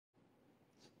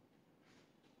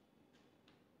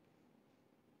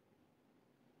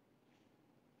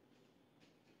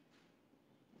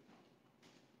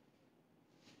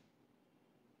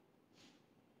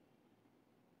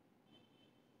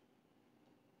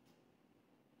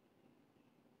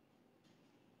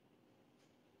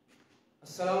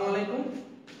আসসালামু আলাইকুম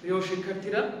প্রিয়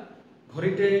শিক্ষার্থীরা,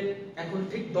 ঘড়িতে এখন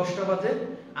ঠিক 10টা বাজে।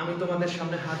 আমি তোমাদের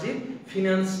সামনে হাজির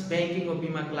ফিনান্স, ব্যাংকিং ও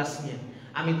বীমা ক্লাস নিয়ে।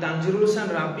 আমি তানজিরুল হোসেন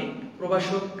রাব্বি,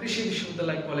 প্রভাষক, কৃষি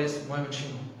বিশ্ববিদ্যালয় কলেজ,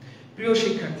 ময়মনসিংহ। প্রিয়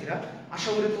শিক্ষার্থীরা, আশা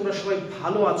করি তোমরা সবাই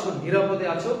ভালো আছো, নিরাপদে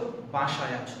আছো,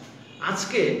 বাসায় আছো।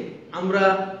 আজকে আমরা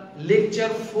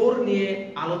লেকচার 4 নিয়ে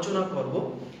আলোচনা করব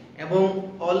এবং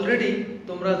অলরেডি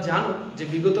তোমরা জানো যে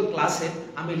বিগত ক্লাসে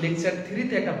আমি লেকচার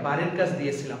 3তে একটা বাড়ির কাজ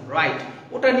দিয়েছিলাম, রাইট?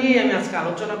 ওটা নিয়ে আমি আজকে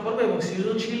আলোচনা করব এবং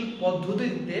সৃজনশীল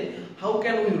পদ্ধতিতে how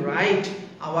can we write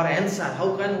hour answer, how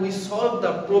can we solve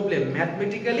the problem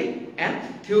mathematically and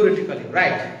theoretically,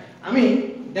 right? আমি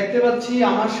দেখতে পাচ্ছি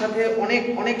আমার সাথে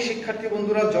অনেক শিক্ষার্থী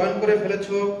বন্ধুরা জয়েন করে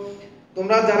ফেলেছো।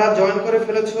 তোমরা যারা জয়েন করে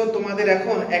ফেলেছো তোমাদের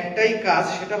এখন একটাই কাজ,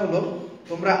 সেটা হলো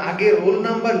তোমরা আগে রোল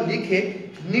নাম্বার লিখে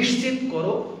নিশ্চিত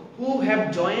করো who have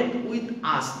joined with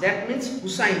us, that means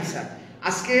Hussain sir.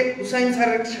 আজকে হুসাইন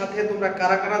স্যারের সাথে তোমরা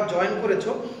কারা কারা জয়েন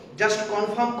করেছো জাস্ট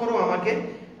কনফার্ম করো আমাকে।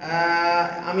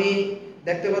 আমি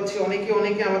দেখতে পাচ্ছি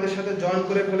অনেকে আমাদের সাথে জয়েন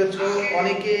করে ফেলেছো,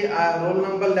 অনেকে রোল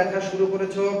নাম্বার লেখা শুরু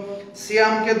করেছো।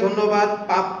 সিয়ামকে ধন্যবাদ,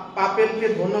 পাপেলকে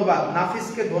ধন্যবাদ,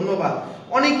 নাফিসকে ধন্যবাদ,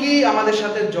 অনেকেই আমাদের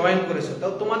সাথে জয়েন করেছো। তো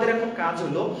তোমাদের এখন কাজ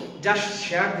হলো just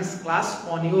share this class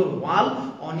on your wall,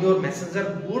 on your Messenger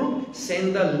group, send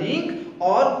the link,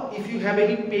 or if you have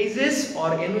any pages or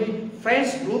any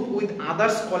friends group with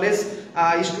others college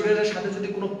স্টুডেন্টের সাথে যদি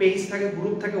কোনো পেজ থাকে,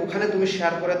 গ্রুপ থাকে, ওখানে তুমি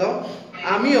শেয়ার করে দাও।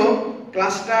 আমিও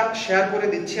ক্লাসটা শেয়ার করে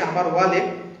দিচ্ছি আমার ওয়ালে,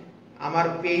 আমার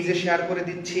পেজে শেয়ার করে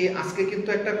দিচ্ছি। আজকে কিন্তু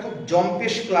একটা খুব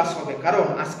জম্পেশ ক্লাস হবে, কারণ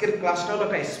আজকের ক্লাসটা হলো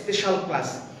একটা স্পেশাল ক্লাস।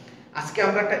 আজকে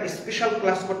আমরা একটা স্পেশাল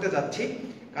ক্লাস করতে যাচ্ছি,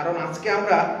 কারণ আজকে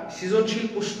আমরা সৃজনশীল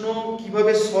প্রশ্ন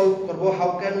কিভাবে সলভ করব, how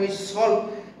can we solve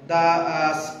the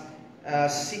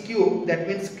CQ, that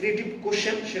means creative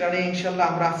question, সেটা নিয়ে ইনশাআল্লাহ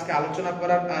আমরা আজকে আলোচনা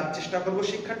করার চেষ্টা করব।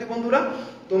 শিক্ষার্থী বন্ধুরা,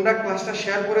 তোমরা ক্লাসটা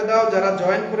শেয়ার করে দাও। যারা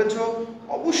জয়েন করেছো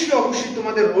অবশ্যই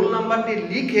তোমাদের রোল নাম্বারটি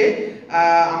লিখে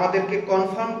আমাদেরকে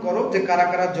কনফার্ম করো যে কারা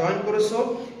কারা জয়েন করেছো।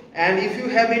 and if you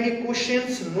have any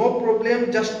questions, no problem,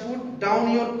 just put down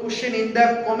your question in the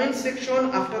comment section.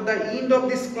 After the end of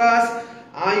this class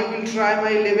I will try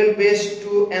my level best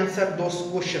to answer those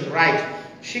questions, right?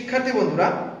 শিক্ষার্থী বন্ধুরা,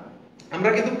 আমরা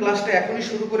কিন্তু ক্লাসটা এখনই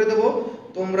শুরু করে দেব।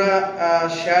 তোমরা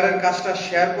শেয়ারের কাজটা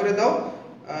শেয়ার করে দাও।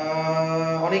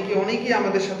 অনেকেই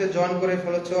আমাদের সাথে জয়েন করে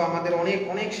ফেলেছো, আমাদের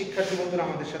অনেক শিক্ষার্থী বন্ধুরা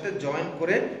আমাদের সাথে জয়েন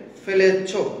করে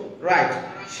ফেলেছো, রাইট?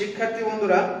 শিক্ষার্থী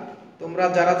বন্ধুরা, তোমরা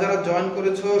যারা জয়েন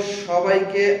করেছো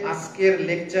সবাইকে আজকের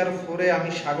লেকচার 4-এ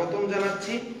আমি স্বাগতম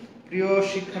জানাচ্ছি। প্রিয়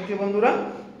শিক্ষার্থী বন্ধুরা,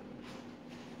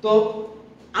 তো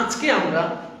আজকে আমরা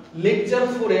lecture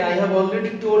 4 I have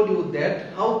already told you that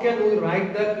how can we write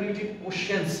the creative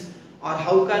questions or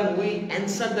how can we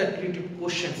answer the creative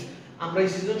questions। আমরা এই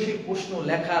সৃজনশীল প্রশ্ন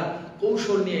লেখার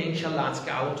কৌশল নিয়ে ইনশাআল্লাহ আজকে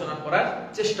আলোচনা করার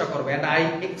চেষ্টা করব, and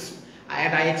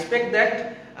I expect that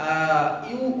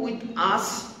you with us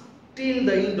till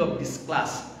the end of this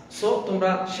class. So তোমরা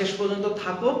শেষ পর্যন্ত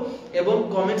থাকো এবং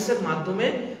কমেন্টসের মাধ্যমে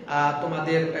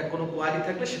তোমাদের কোনো কোয়ারি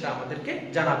থাকলে সেটা আমাদেরকে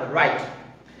জানাবে, রাইট?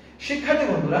 শিক্ষার্থী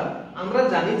বন্ধুরা, আমরা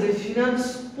জানি যে ফিনান্স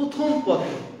প্রথম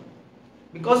পত্র,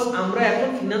 বিকজ আমরা এখন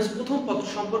ফিনান্স প্রথম পত্র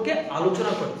সম্পর্কে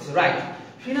আলোচনা করতেছি, রাইট?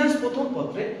 ফিনান্স প্রথম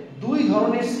পত্রে দুই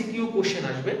ধরনের সিকিউ কোশ্চেন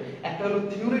আসবে। একটা হলো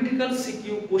থিওরিটিক্যাল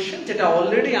সিকিউ কোশ্চেন, যেটা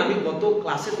অলরেডি আমি গত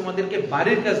ক্লাসে তোমাদেরকে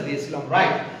বাড়ির কাজ দিয়েছিলাম,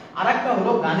 রাইট? আর একটা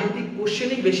হলো গাণিতিক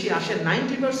কোশ্চেনই বেশি আসে।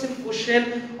 90% question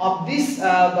of this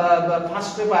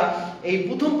first paper, এই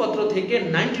প্রথম পত্র থেকে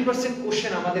 90%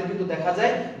 কোশ্চেন আমাদের কিন্তু দেখা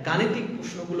যায় গাণিতিক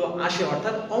প্রশ্নগুলো আসে,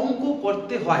 অর্থাৎ অঙ্ক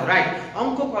করতে হয়, রাইট?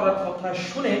 অঙ্ক করার কথা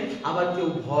শুনে আবার কেউ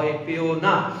ভয় পেও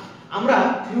না। আমরা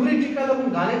থিওরিটিক্যাল এবং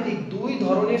গাণিতিক দুই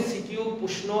ধরনের সিকিউ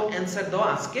প্রশ্ন অ্যানসার দেওয়া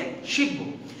আজকে শিখব।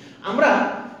 আমরা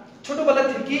ছোটবেলা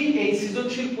থেকেই এই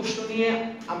সৃজনশীল প্রশ্ন নিয়ে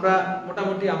আমরা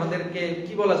মোটামুটি আমাদেরকে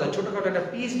কি বলা যায়, ছোটখাটো একটা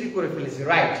পিএইচডি করে ফেলেছি,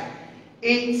 রাইট?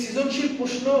 এই সৃজনশীল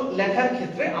প্রশ্ন লেখার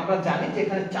ক্ষেত্রে আমরা জানি যে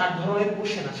এখানে 4 ধরনের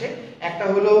কোশ্চেন আসে। একটা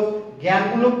হলো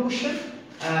জ্ঞানমূলক কোশ্চেন,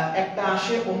 একটা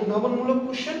আসে অনুধাবনমূলক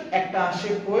কোশ্চেন, একটা আসে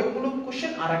প্রয়োগমূলক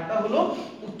কোশ্চেন, আর একটা হলো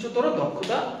উচ্চতর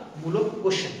দক্ষতামূলক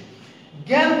কোশ্চেন।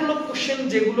 জ্ঞানমূলক কোশ্চেন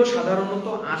যেগুলো সাধারণত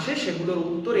আসে সেগুলোর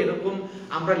উত্তর এরকম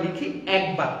আমরা লিখি এক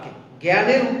বাক্যে।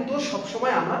 জ্ঞানের উত্তর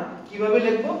সবসময় আমরা কিভাবে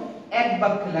লিখবো? এক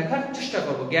বাক্যে লেখার চেষ্টা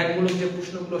করব। জ্ঞানমূলক যে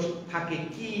প্রশ্নগুলো থাকে,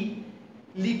 কি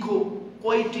লিখো,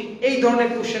 কয়টি, এই ধরনের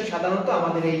কোশ্চেন সাধারণত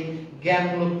আমাদের এই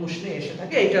জ্ঞানমূলক প্রশ্নে এসে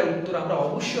থাকে। এটার উত্তর আমরা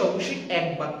অবশ্যই এক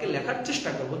বাক্যে লেখার চেষ্টা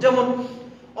করব। যেমন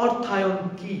অর্থায়ন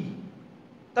কি,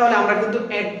 তাহলে আমরা কিন্তু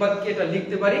এক বাক্যে এটা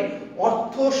লিখতে পারি,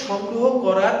 অর্থ সংগ্রহ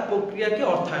করার প্রক্রিয়াকে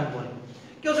অর্থায়ন বলে।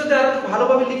 কেউ যদি আরো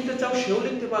ভালোভাবে লিখতে চাও সেও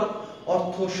লিখতে পারো,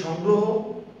 অর্থ সংগ্রহ,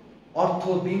 অর্থ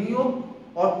বিনিয়োগ,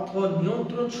 অর্থ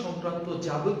নিয়ন্ত্রণ সংক্রান্ত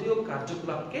যাবতীয়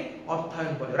কার্যকলাপকে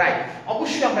অর্থায়ন বলে। রাইট,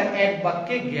 অবশ্যই আমরা এক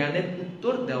বাক্যে জ্ঞানের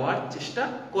উত্তর দেওয়ার চেষ্টা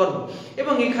করব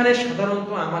এবং এখানে সাধারণত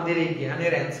আমাদের এই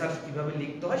জ্ঞানের অ্যান্সার কিভাবে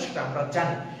লিখতে হয় সেটা আমরা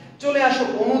জানি। চলে আসো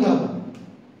অনুধাবন।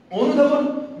 অনুধাবন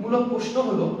মূলক প্রশ্ন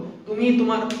হলো তুমি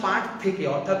তোমার পাঠ থেকে,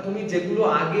 অর্থাৎ তুমি যেগুলো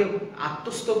আগে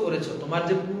আত্মস্থ করেছো, তোমার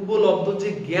যে পূর্বলব্ধ যে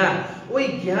জ্ঞান, ওই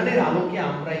জ্ঞানের আলোকে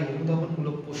আমরা এই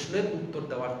অনুধাবনমূলক প্রশ্নের উত্তর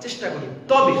দেওয়ার চেষ্টা করি।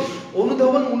 তবে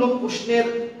অনুধাবনমূলক প্রশ্নের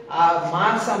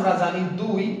মার্কস আমরা জানি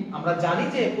 2। আমরা জানি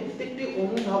যে প্রত্যেকটি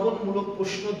অনুধাবনমূলক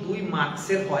প্রশ্ন 2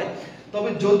 মার্কসের হয়। তবে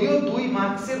যদিও 2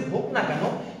 মার্কসের হোক না কেন,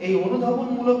 এই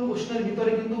অনুধাবনমূলক প্রশ্নের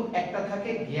ভিতরে কিন্তু একটা থাকে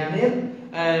জ্ঞানের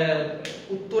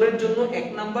উত্তরের জন্য 1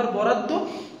 নাম্বার বরাদ্দ,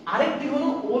 আরেকটি হলো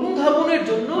অনুধাবনের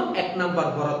জন্য 1 নাম্বার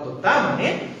বরাদ্দ। তার মানে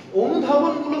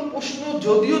অনুধাবনমূলক প্রশ্ন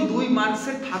যদিও 2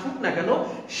 মার্কসের থাকুক না কেন,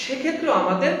 সেক্ষেত্রে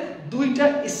আমাদের 2টা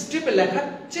স্টেপে লেখার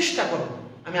চেষ্টা করব।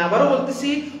 আমি আবারও বলতেছি,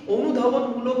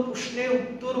 অনুধাবনমূলক প্রশ্নের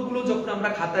উত্তরগুলো যখন আমরা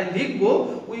খাতায় লিখব,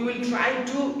 we will try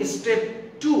to step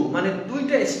 2, মানে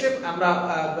 2টা স্টেপ আমরা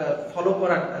ফলো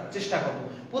করার চেষ্টা করব।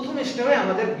 প্রথম স্টেপে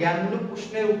আমাদের জ্ঞানমূলক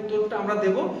প্রশ্নের উত্তরটা আমরা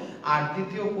দেব, আর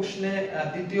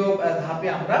দ্বিতীয় ধাপে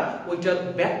আমরা ওইটার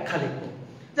ব্যাখ্যা লিখব।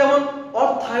 যেমন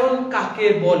অর্থায়ন কাকে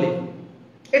বলে,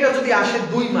 এটা যদি আসে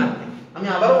 2 মার্কে, আমি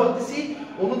আবারও বলতেছি,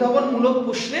 অনুধাবনমূলক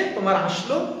প্রশ্নে তোমার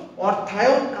আসলো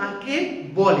অর্থায়ন কাকে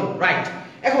বলে। রাইট,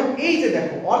 এখন এই যে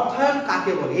দেখো অর্থায়ন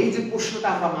কাকে বলে, এই যে প্রশ্নটা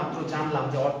আমরা মাত্র জানলাম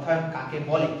যে অর্থায়ন কাকে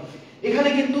বলে, এখানে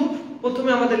কিন্তু প্রথমে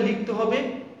আমাদের লিখতে হবে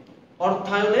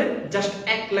অর্থায়নের জাস্ট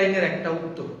 1 লাইনের একটা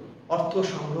উত্তর, অর্থ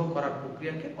সংগ্রহ করার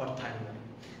প্রক্রিয়াকে অর্থায়ন বলে।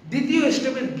 দ্বিতীয়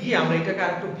স্টেপে গিয়ে আমরা এটাকে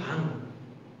আরেকটু ভাঙব।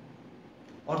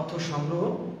 অর্থ সংগ্রহ,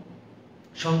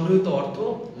 সংগৃহীত অর্থ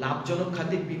লাভজনক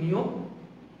খাতে বিনিয়োগ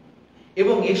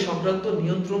এবং এই সংক্রান্ত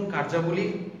নিয়ন্ত্রণ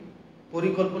কার্যাবলীর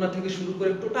পরিকল্পনা থেকে শুরু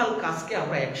করে টোটাল কাজকে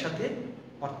আমরা একসাথে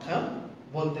অর্থায়ন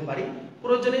বলতে পারি।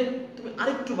 প্রয়োজনে তুমি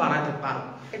আরেকটু বাড়াতে পারো।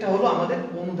 এটা হলো আমাদের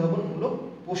অনুধাবনমূলক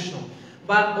প্রশ্ন।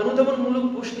 বা অনুধাবনমূলক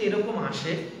প্রশ্ন এরকম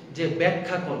আসে যে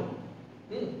ব্যাখ্যা করো,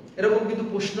 এরকম কিন্তু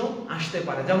প্রশ্ন আসতে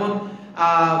পারে। যেমন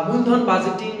মূলধন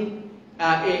বাজেটিং,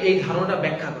 এই ধারণাটা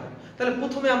ব্যাখ্যা করো। তাহলে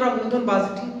প্রথমে আমরা মূলধন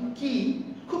বাজেটিং কি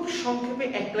খুব সংক্ষেপে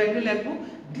 1 লাইনে লিখবো।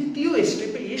 দ্বিতীয়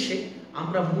স্টেপে এসে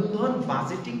আমরা মূলধন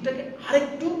বাজেটিংটাকে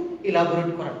আরেকটু এলাবোরেট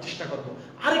করার চেষ্টা করব,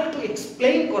 আরেকটু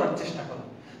এক্সপ্লেইন করার চেষ্টা করব।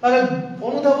 তাহলে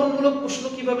অনুধাবনমূলক প্রশ্ন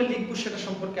কিভাবে লিখবো সেটা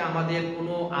সম্পর্কে আমাদের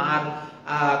কোনো আর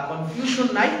কনফিউশন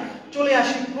নাই। চলে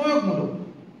আসি প্রয়োগমূলক।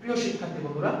 প্রিয় শিক্ষার্থী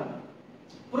বন্ধুরা,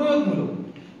 প্রয়োগমূলক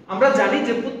আমরা জানি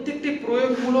যে প্রত্যেকটি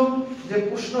প্রয়োগমূলক যে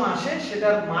প্রশ্ন আসে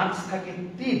সেটার মার্কস থাকে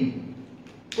 3।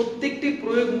 প্রত্যেকটি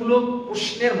প্রয়োগমূলক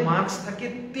প্রশ্নের মার্কস থাকে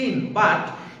 3, বাট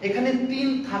এখানে 3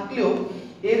 থাকলেও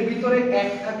এর ভিতরে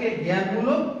 1 থাকে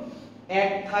জ্ঞানমূলক,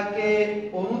 1 থাকে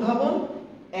অনুধাবন,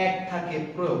 1 থাকে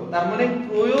প্রয়োগ। তার মানে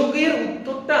প্রয়োগের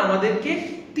উত্তরটা আমাদেরকে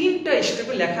 3টা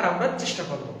স্টেপে লেখার আমরা চেষ্টা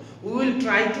করব। We will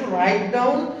try to write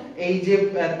down এই যে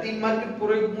 3 মার্কের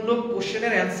প্রয়োগমূলক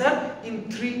কোশ্চেনের অ্যানসার ইন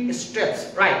 3 স্টেপস।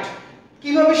 রাইট,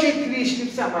 কিভাবে সেই 3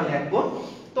 স্টেপসে আমরা লিখব?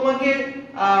 তোমাকে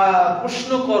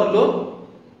প্রশ্ন করলো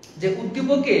যে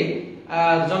উদ্দীপকে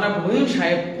জনাব রহিম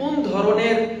সাহেব কোন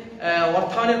ধরনের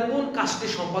অর্থায়নের কোন কাজটি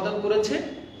সম্পাদন করেছে,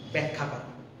 ব্যাখ্যা করো।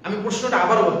 আমি প্রশ্নটা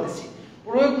আবারও বলতেছি,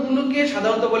 প্রয়োগমূলকে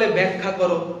সাধারণত বলে ব্যাখ্যা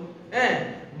করো, হ্যাঁ,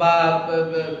 বা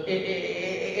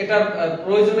এটার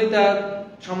প্রয়োজনীয়তা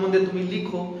সম্বন্ধে তুমি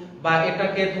লিখো, বা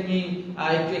এটাকে তুমি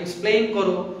একটু এক্সপ্লেইন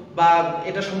করো, বা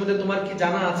এটা সম্বন্ধে তোমার কি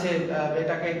জানা আছে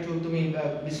এটাকে একটু তুমি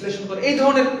বিশ্লেষণ করো। এই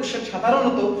ধরনের কোশ্চেন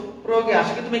সাধারণত প্রয়োগে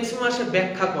আসে, কিন্তু ম্যাক্সিমাম আসে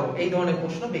ব্যাখ্যা করো, এই ধরনের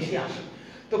প্রশ্ন বেশি আসে।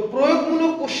 তো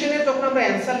প্রয়োগমূলক কোশ্চেনের যখন আমরা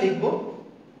অ্যানসার লিখব,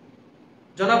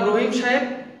 জনাব রহিম সাহেব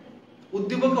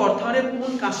উদ্দীপকে অর্থায়নের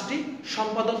কোন কাজটি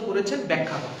সম্পাদন করেছেন,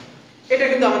 ব্যাখ্যা করো। এটা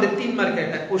কিন্তু আমাদের 3 মার্কের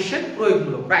একটা কোশ্চেন,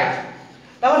 প্রয়োগমূলক। রাইট,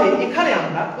 তাহলে এখানে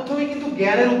আমরা প্রথমে কিন্তু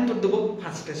জ্ঞানের উত্তর দেব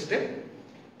ফার্স্ট স্টেপ,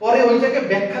 পরে ওইটাকে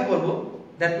ব্যাখ্যা করব,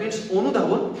 দ্যাট মিন্স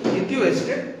অনুধাবন দ্বিতীয়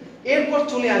স্টেপ, এরপর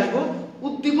চলে আসব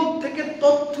উদ্দীপক থেকে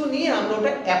তথ্য নিয়ে আমরা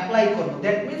ওটা অ্যাপ্লাই করব,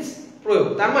 দ্যাট মিন্স প্রয়োগ।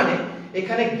 তার মানে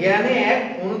এখানে জ্ঞানে 1,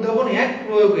 অনুধাবনে 1,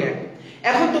 প্রয়োগে 1।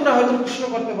 এখন তোমরা হয়তো প্রশ্ন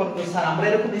করতে পারো, স্যার আমরা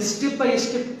এরকম স্টেপ বাই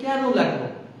স্টেপ কেন লাগবো?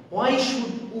 Why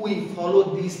should we follow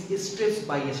these steps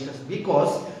by steps?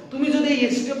 Because তুমি যদি এই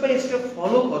স্টেপ বাই স্টেপ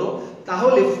ফলো করো,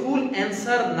 তাহলে ফুল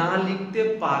অ্যানসার না লিখতে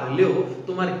পারলেও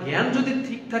তোমার জ্ঞান যদি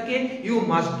ঠিক থাকে, ইউ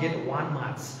মাস্ট গেট 1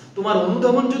 মার্কস। তোমার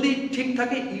অনুধাবন যদি ঠিক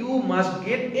থাকে, you must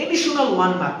get additional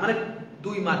 1 mark, মানে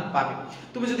 2 মার্ক পাবে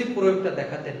তুমি যদি প্রয়োগটা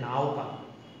দেখাতে নাও পারো।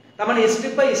 তার মানে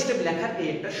স্টেপ বাই স্টেপ লেখার এই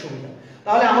একটা সুবিধা।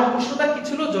 তাহলে আমার প্রশ্নটা কি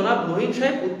ছিল? জনাব রহিম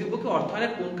সাহেব উদ্দীপকে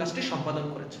অর্থায়নের কোন কাজটি সম্পাদন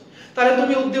করেছে। তাহলে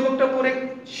তুমি উদ্দীপকটা পড়ে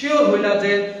শিওর হইলা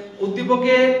যে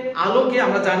উদ্দীপকে আলোকে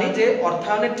আমরা জানি যে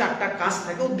অর্থায়নের 4টা কাজ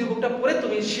থাকে, উদ্দীপকটা পড়ে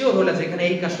তুমি শিওর হইলা যে এখানে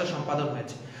এই কাজটা সম্পাদন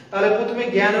হয়েছে। তাহলে প্রথমে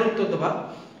জ্ঞানের উত্তর দেবা,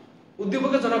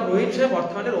 উদ্দীপকের জনাব রহিম সাহেব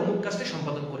অর্থায়নের অমুক কাজটি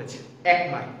সম্পাদন করেছে, 1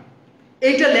 মার্ক।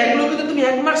 এইটা লেখলো কিন্তু তুমি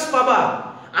 1 মার্কস পাবা।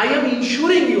 I am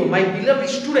ensuring you, my beloved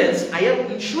students, I am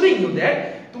ensuring you that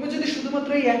তুমি যদি শুধুমাত্র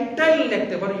এই একটাই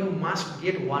লিখতে পারো, you must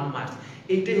get 1 marks।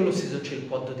 এইটাই হলো সৃজনশীল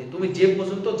পদ্ধতি। তুমি যে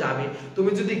পর্যন্ত যাবে,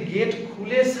 তুমি যদি গেট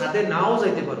খুলে ছাদে নাও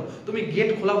যাইতে পারো, তুমি গেট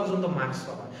খোলা পর্যন্ত মার্কস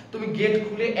পাবা। তুমি গেট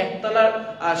খুলে একতলার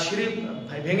সিঁড়ি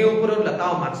ভেঙে উপরে উঠলে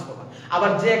তাও মার্কস পাবা।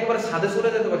 আবার যে একবার ছাদে চলে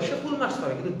যেতে পারে সে ফুল মার্কস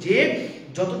পাবে। কিন্তু যে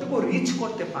যতটুকু রিচ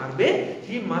করতে পারবে,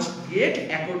 he must get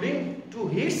according to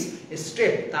his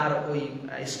step, তার ওই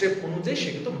স্টেপ অনুযায়ী সে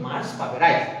কিন্তু মার্কস পাবে,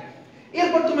 রাইট?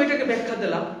 এরপর তুমি এটাকে ব্যাখ্যা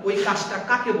দিলাম, ওই কাজটা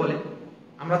কাকে বলে।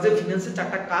 আমরা যে ফিনান্সের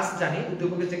 4টা কাজ জানি,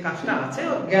 উদ্যোগের যে কাজটা আছে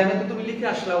জ্ঞানে তো তুমি লিখে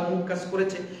আসলা অমুক কাজ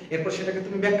করেছে, এরপর সেটাকে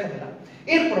তুমি ব্যাখ্যা দিলা।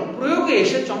 এরপর প্রয়োগে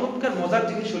এসে চমৎকার মজার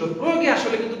জিনিস হলো, প্রয়োগে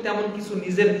আসলে কিন্তু তেমন কিছু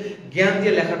নিজের জ্ঞান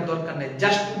দিয়ে লেখার দরকার নেই।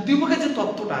 জাস্ট উদ্দীপকের যে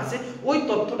তথ্যটা আছে ওই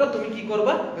তথ্যটা তুমি কি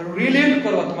করবা, রিলেট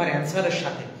করবা তোমার অ্যানসারের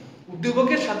সাথে,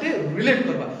 উদ্দীপকের সাথে রিলেট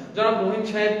করবা। জনাব রহিম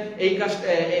সাহেব এই কাজটা,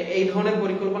 এই ধরনের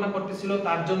পরিকল্পনা করতেছিল,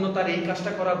 তার জন্য তার এই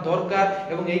কাজটা করার দরকার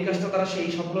এবং এই কাজটা তারা সেই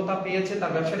সফলতা পেয়েছে,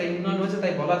 তার ব্যবসার এই উন্নয়ন হয়েছে,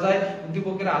 তাই বলা যায়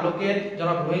উদ্দীপকের আলোকে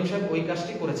জনাব রহিম সাহেব ওই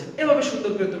কাজটি করেছেন। এভাবে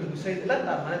সুন্দর করে তুমি বুঝাই দিলা,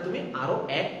 তার মানে তুমি আরো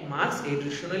 1 মার্কস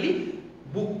এডিশনালি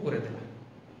বুক করে দিলা।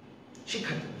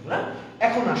 শিক্ষার্থীরা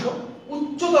এখন আসো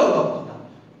উচ্চতর দক্ষতা।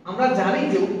 আমরা জানি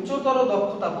যে উচ্চতর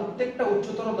দক্ষতা, প্রত্যেকটা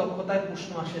উচ্চতর দক্ষতায়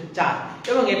প্রশ্ন আসে 4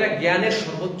 এবং এটা জ্ঞানের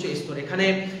সর্বোচ্চ স্তর। এখানে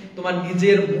তোমার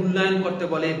নিজের মূল্যায়ন করতে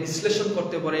বলে, বিশ্লেষণ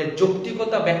করতে বলে,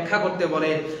 যৌক্তিকতা ব্যাখ্যা করতে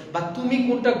বলে, বা তুমি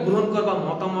কোনটা গ্রহণ করবা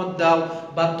মতামত দাও,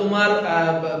 বা তোমার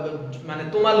মানে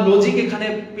তোমার লজিক এখানে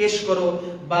পেশ করো,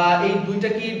 বা এই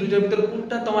দুইটার ভিতরে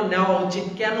কোনটা তোমার নেওয়া উচিত,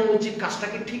 কেন উচিত, কাজটা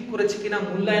কি ঠিক করেছে কিনা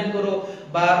মূল্যায়ন করো,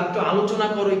 বা একটু আলোচনা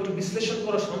করো, একটু বিশ্লেষণ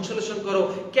করো, সংশ্লেষণ করো,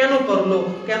 কেন করলো,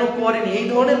 কেন করেনি, এই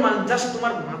ধরনের জাস্ট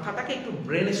তোমার মাথাটাকে একটু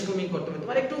ব্রেন স্টর্মিং করতে হবে,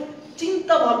 তোমার একটু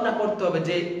চিন্তা ভাবনা করতে হবে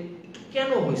যে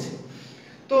কেন হয়েছে।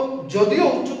 তো যদিও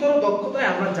উচ্চতর দক্ষতায়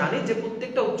আমরা জানি যে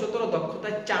প্রত্যেকটা উচ্চতর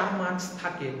দক্ষতায় 4 মার্কস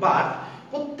থাকে, বাট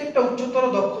প্রত্যেকটা উচ্চতর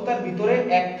দক্ষতার ভিতরে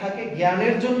 1 থাকে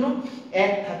জ্ঞানের জন্য,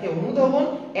 1 থাকে অনুধাবন,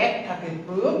 1 থাকে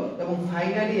প্রয়োগ এবং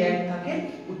ফাইনালি 1 থাকে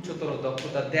উচ্চতর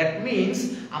দক্ষতা। দ্যাট মিন্স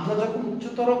আমরা যখন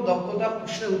উচ্চতর দক্ষতা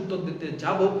প্রশ্নের উত্তর দিতে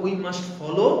যাব, we must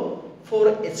follow 4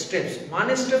 steps. 1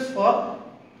 step for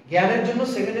জ্ঞানের জন্য,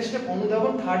 2nd স্টেপ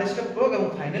অনুধাবন, 3rd স্টেপ প্রয়োগ এবং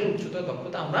ফাইনাল উচ্চতর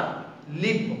দক্ষতা আমরা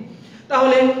লিখব।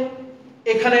 তাহলে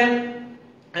এখানে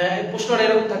প্রশ্নটা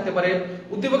এরকম থাকতে পারে,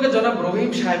 উদ্দীপকের জনাব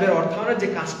রহিম সাহেবের অর্থায়নের যে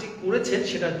কাজটি করেছেন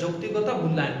সেটা যৌক্তিকতা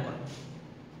মূল্যায়ন করে।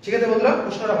 ঠিক আছে বন্ধুরা,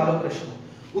 প্রশ্নটা ভালো করে শোনো।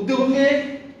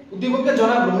 উদ্দীপকের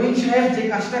জনাব রহিম সাহেব যে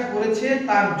কাজটা করেছে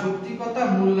তার যৌক্তিকতা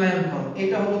মূল্যায়ন করো,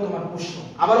 এটা হলো তোমার প্রশ্ন।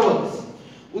 আবার বলতেছি,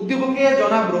 উদ্দীপকে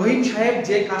জনাব রহিম সাহেব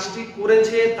যে কাজটি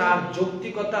করেছে তার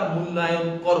যৌক্তিকতা মূল্যায়ন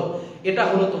করো, এটা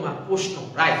হলো তোমার প্রশ্ন,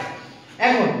 রাইট?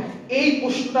 এখন এই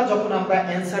প্রশ্নটা যখন আমরা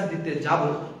অ্যানসার দিতে যাব,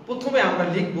 প্রথমে আমরা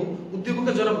লিখব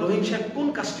উদ্দীপকে জনাব রহিম সাহেব কোন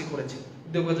কাজটি করেছে।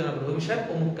 উদ্দীপকে জনাব রহিম সাহেব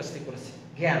অমুক কাজটি করেছে,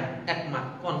 জ্ঞান 1 মার্ক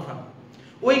কনফার্ম।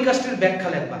 ওই কাজটির ব্যাখ্যা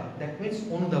লিখবা, দ্যাট মিন্স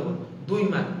অনুধাবন 2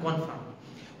 মার্ক কনফার্ম।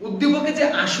 উদ্দীপকে যে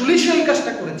আসলে সেই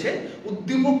কাজটা করেছে,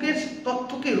 উদ্দীপকের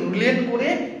তথ্যকে রিলেট করে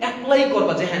অ্যাপ্লাই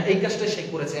করবা যে হ্যাঁ এই কাজটা সে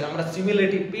করেছে, আর আমরা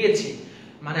সিমিলারিটি পেয়েছি।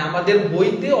 মানে আমাদের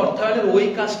বইতে অর্থায়নের ওই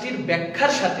কাজটির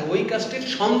ব্যাখ্যার সাথে, ওই কাজটির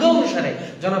সংজ্ঞা অনুসারে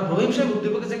জনাব রহিম সাহেব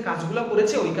উদ্দীপকে যে কাজগুলো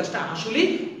করেছে ওই কাজটা আসলে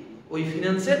ওই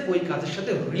ফিনান্সের ওই কাজের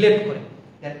সাথে রিলেট করে,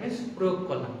 দ্যাট মিন্স প্রয়োগ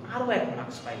করলাম, আরো 1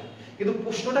 মার্কস পাই। কিন্তু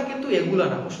প্রশ্নটা কিন্তু এগুলা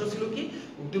না, প্রশ্ন ছিল কি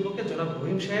উদ্দীপকে জনাব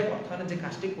রহিম সাহেব অর্থায়নের যে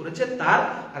কাজটি করেছে তার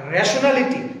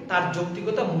রেশনালিটি, তার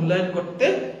যৌক্তিকতা মূল্যায়ন করতে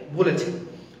বলেছে।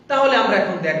 তাহলে আমরা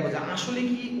এখন দেখবো যে আসলে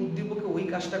কি উদ্দীপকে ওই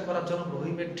কাজটা করার জন্য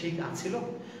রহিমের ঠিক আছিল,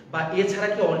 বা এছাড়া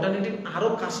কি অল্টারনেটিভ আরো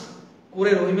কাজ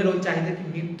করে রহিমের ওই চাহিদা কি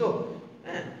মিটতো।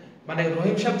 মানে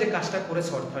রহিম সাহেব যে কাজটা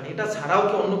করেছে অর্থায়ন, এটা ছাড়াও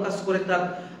কি অন্য কাজ করে তার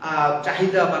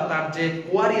চাহিদা বা তার যে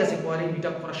কোয়ারি আছে কোয়ারি মিট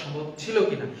আপ করা সম্ভব ছিল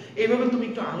কিনা। এইভাবে তুমি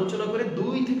একটু আলোচনা করে 2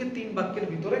 থেকে 3 বাক্যের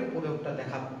ভিতরে প্রয়োগটা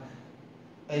দেখাবো,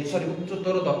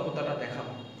 উচ্চতর দক্ষতাটা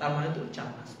দেখাবো, তার মানে তুমি 4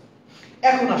 মার্কস।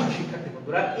 এখন আসো শিক্ষার্থী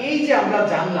বন্ধুরা, এই যে আমরা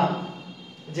জানলাম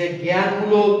যে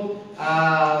জ্ঞানমূলক,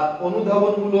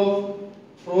 অনুধাবনমূলক,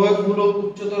 প্রয়োগমূলক,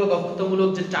 উচ্চতর দক্ষতামূলক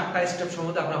যে 4টা স্টেপ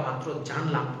সম্বন্ধে আমরা মাত্র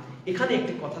জানলাম। এখানে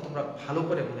একটি কথা তোমরা ভালো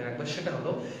করে মনে রাখবে, সেটা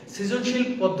হলো সৃজনশীল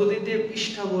পদ্ধতিতে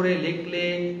পৃষ্ঠা ভরে লিখলে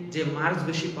যে মার্কস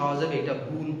বেশি পাওয়া যাবে এটা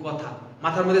ভুল কথা,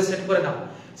 মাথার মধ্যে সেট করে নাও।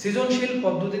 সৃজনশীল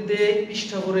পদ্ধতিতে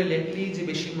পৃষ্ঠা ভরে লিখলেই যে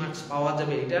বেশি মার্কস পাওয়া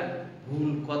যাবে এটা ভুল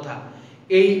কথা।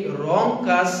 এই রং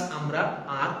কাজ আমরা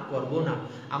আর করব না।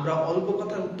 আমরা অল্প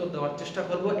কথার উত্তর দেওয়ার চেষ্টা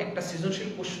করব। একটা সৃজনশীল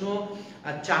প্রশ্ন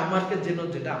 4 মার্কের জন্য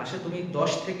যেটা আসে, তুমি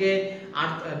 10 থেকে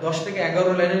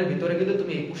 11 লাইনের ভিতরে কিন্তু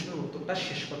তুমি এই প্রশ্নের উত্তরটা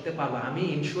শেষ করতে পারবে। আমি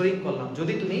ইনশিওরিং করলাম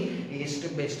যদি তুমি এই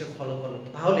স্টেপ বাই স্টেপ ফলো করো,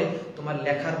 তাহলে তোমার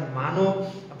লেখার মানও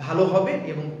ভালো হবে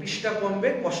এবং পৃষ্ঠা কমবে,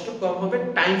 কষ্ট কম হবে,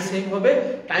 টাইম সেভ হবে।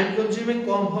 টাইম কনজিউমিং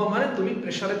কম হওয়া মানে তুমি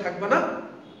প্রেসারে থাকবে না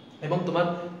এবং তোমার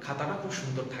খাতাটা খুব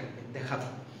সুন্দর থাকবে, দেখাবে।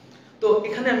 তো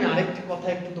এখানে আমি আরেকটি কথা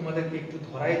একটু তোমাদেরকে একটু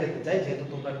ধরাই দিতে চাই, যেহেতু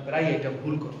তোমরা প্রায় এটা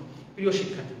ভুল করো। প্রিয়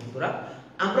শিক্ষার্থী বন্ধুরা,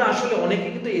 আমরা আসলে অনেকে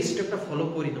কিন্তু এই স্টেপটা ফলো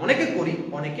করি না। অনেকে করি,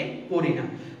 অনেকে করি না।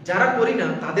 যারা করি না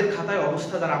তাদের খাতায়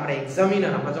অবস্থা, যারা আমরা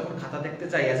এক্সামিনার, আমরা যখন খাতা দেখতে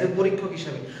যাই অ্যাজ এ পরীক্ষক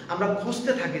হিসাবে, আমরা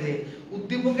খুঁজতে থাকি যে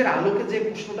উদ্দীপকের আলোকে যে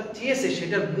প্রশ্নটা চেয়েছে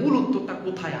সেটার মূল উত্তরটা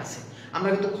কোথায় আছে। আমরা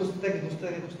কিন্তু খুঁজতে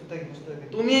থাকি।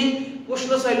 তুমি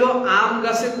প্রশ্ন চাইলো আম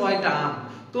গাছে কয়টা আম,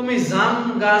 তুমি জাম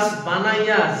গাছ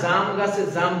বানাইয়া, জাম গাছে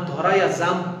জাম ধরাইয়া,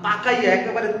 জাম পাকাইয়া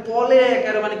একেবারে তলে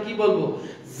একেবারে মানে কি বলবো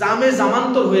জামে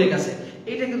জামান্তর হয়ে গেছে,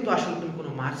 এটা কিন্তু আসলে তুমি কোনো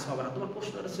মার্কস পাবে না। তোমার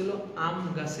প্রশ্নটা ছিল আম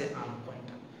গাছে আম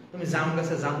কয়টা, তুমি জাম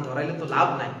গাছে জাম ধরাইলে তো লাভ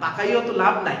নাই, পাকাইয়াও তো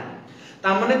লাভ নাই।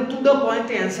 তার মানে টু দ্য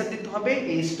পয়েন্টে অ্যান্সার দিতে হবে।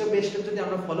 এই স্টেপ বাই স্টেপ যদি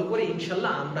আমরা ফলো করি,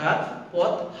 ইনশাআল্লাহ আমরা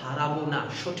পথ হারাবো না,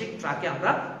 সঠিক ট্র্যাকে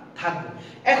আমরা থাকবো।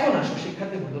 এখন আসো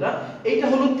শিক্ষার্থী বন্ধুরা, এইটা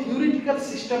হলো থিওরিটিক্যাল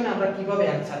সিস্টেমে আমরা কিভাবে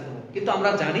অ্যান্সার দেব। কিন্তু আমরা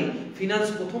জানি ফিনান্স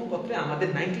প্রথম পত্রে আমাদের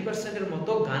 90% এর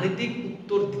মতো গাণিতিক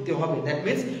উত্তর দিতে হবে। That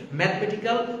means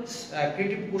mathematical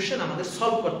creative question আমাদের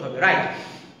সলভ করতে হবে, রাইট?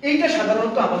 এইটা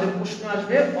সাধারণত আমাদের প্রশ্ন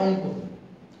আসবে অঙ্ক।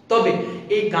 তবে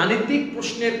এই গাণিতিক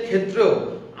প্রশ্নের ক্ষেত্রেও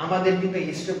আমাদের কিন্তু এই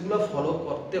স্টেপগুলো ফলো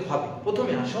করতে হবে।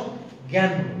 প্রথমে আসো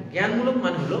জ্ঞানমূলক। জ্ঞানমূলক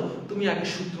মানে হলো তুমি আগে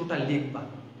সূত্রটা লিখবা,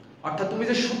 অর্থাৎ তুমি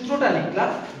যে সূত্রটা লিখলা।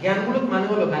 জ্ঞানমূলক মানে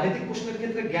হলো গাণিতিক প্রশ্নের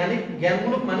ক্ষেত্রে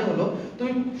জ্ঞানমূলক মানে হলো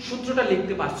তুমি সূত্রটা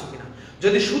লিখতে পারছো কিনা।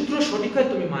 যদি সূত্র সঠিক হয়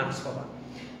তুমি মার্কস পাবা।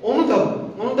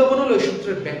 অনুধাবন হলো ওই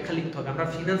সূত্রের ব্যাখ্যা লিখতে হবে। আমরা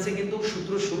ফিনান্সে কিন্তু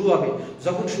সূত্র শুরু হবে,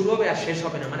 যখন শুরু হবে আর শেষ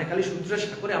হবে না, মানে খালি সূত্রের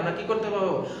সাথে আমরা কি করতে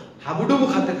পারবো, হাবুডুবু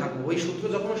খাতে থাকবো। ওই সূত্র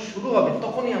যখন শুরু হবে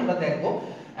তখনই আমরা দেখবো।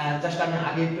 জাস্ট আমি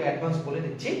আগে একটু অ্যাডভান্স বলে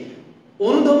দিচ্ছি।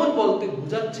 অনুধাবন বলতে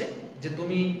বোঝাচ্ছে যে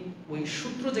তুমি ওই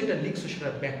সূত্র যেটা লিখছো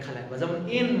সেটার ব্যাখ্যা লাগবে। যেমন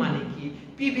এন মানে কি,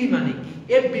 পিভি মানে কি,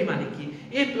 এফবি মানে কি,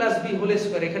 এ প্লাস বি হোল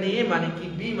স্কয়ার, এখানে এ মানে কি,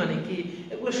 বি মানে কি,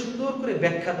 এগুলো সুন্দর করে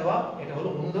ব্যাখ্যা দেওয়া, এটা হলো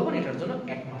অনুধাবন। এটার জন্য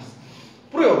 1 মার্কস।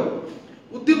 প্রয়োগ,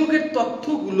 উদ্দীপকের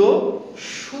তথ্যগুলো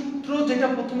সূত্র যেটা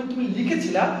প্রথমে তুমি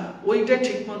লিখেছিলা ওইটা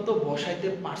ঠিকমতো বসাইতে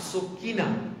পারছো কিনা।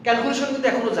 ক্যালকুলেশন কিন্তু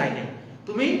এখনো যায় নাই।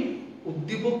 তুমি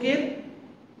উদ্দীপকের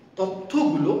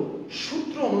তথ্যগুলো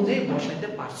সূত্র অনুযায়ী বসাইতে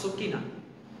পারছো কিনা।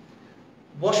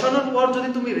 বসানোর পর যদি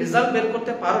তুমি রেজাল্ট বের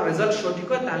করতে পারো, রেজাল্ট সঠিক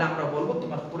হয়, তাহলে আমরা বলবো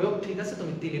তোমার প্রয়োগ ঠিক আছে,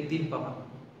 তুমি 3 এর 3 পাবা,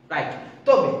 রাইট?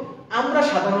 তবে আমরা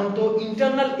সাধারণত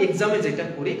ইন্টারনাল এক্সামে যেটা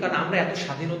করি, কারণ আমরা এত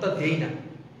স্বাধীনতা দেই না,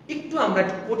 আমরা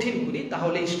একটু কঠিন করি,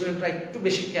 তাহলে স্টুডেন্টরা একটু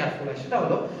বেশি কেয়ারফুল হয়। সেটা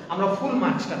হলো আমরা ফুল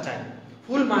মার্কসটা চাই।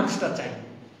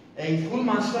 এই ফুল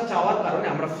মার্কসটা চাওয়ার কারণে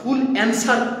আমরা ফুল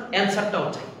অ্যানসারটাও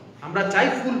চাই। আমরা চাই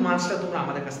ফুল মার্কসটা তোমরা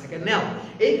আমাদের কাছ থেকে নাও,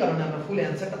 এই কারণে আমরা ফুল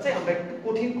অ্যানসারটা চাই। আমরা একটু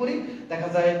কঠিন করি, দেখা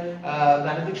যায়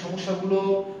গাণিতিক সমস্যাগুলো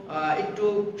একটু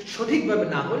সঠিকভাবে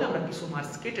না হলে আমরা কিছু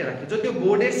মার্কস কেটে রাখি, যদিও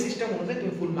বোর্ডের সিস্টেম অনুযায়ী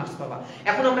তুমি ফুল মার্কস পাবা।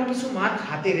 এখন আমরা কিছু মার্ক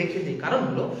হাতে রেখে দিই, কারণ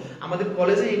হলো আমাদের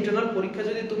কলেজে ইন্টারনাল পরীক্ষা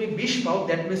যদি তুমি 20 পাও,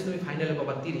 দ্যাট মিন্স তুমি ফাইনালে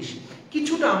পাবা 30।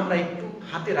 কিছুটা আমরা একটু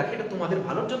হাতে রাখি, এটা তোমাদের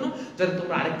ভালোর জন্য, যাতে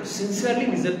তোমরা আরেকটু সিনসিয়ারলি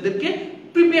নিজেদেরকে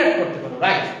প্রিপেয়ার করতে পারো,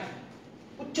 রাইট?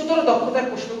 উচ্চতর দক্ষতার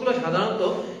প্রশ্নগুলো সাধারণত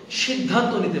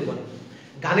সিদ্ধান্ত নিতে বলে।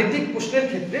 গাণিতিক প্রশ্নের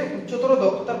ক্ষেত্রে উচ্চতর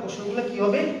দক্ষতার প্রশ্নগুলো কি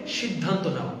হবে, সিদ্ধান্ত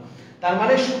নেওয়া। তার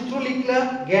মানে সূত্র লিখলা,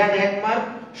 জ্ঞান 1 মার্ক,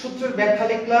 সূত্রের ব্যাখ্যা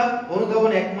লিখলা,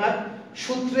 অনুধাবন 1 মার্ক,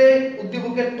 সূত্রে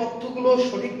উদ্দীপকের তথ্যগুলো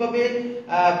সঠিকভাবে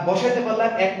বসাইতে পারলা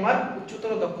 1 মার্ক।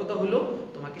 উচ্চতর দক্ষতা হলো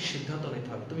তোমাকে সিদ্ধান্ত নিতে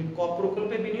হবে, তুমি ক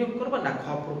প্রকল্পে বিনিয়োগ করবা না খ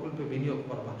প্রকল্পে বিনিয়োগ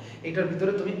করবা। এটার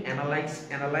ভিতরে তুমি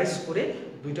অ্যানালাইজ করে,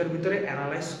 দুইটার ভিতরে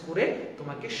অ্যানালাইজ করে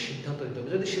তোমাকে সিদ্ধান্ত নিতে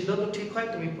হবে। যদি সিদ্ধান্ত ঠিক হয়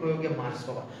তুমি প্রয়োগে মার্কস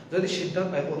পাবা, যদি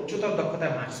সিদ্ধান্ত উচ্চতর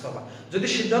দক্ষতায় মার্কস পাবা। যদি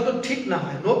সিদ্ধান্ত ঠিক না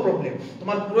হয়, নো প্রবলেম,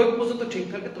 তোমার প্রয়োগ পর্যন্ত ঠিক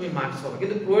থাকে, তুমি মার্কস পাবা।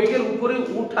 কিন্তু প্রয়োগের উপরে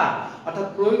ওঠা, অর্থাৎ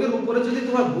প্রয়োগের উপরে যদি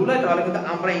তোমার ভুল হয়, তাহলে কিন্তু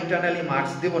আমরা ইন্টারনালি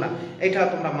মার্কস দেব না। এটা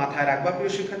তোমরা মাথায় রাখবা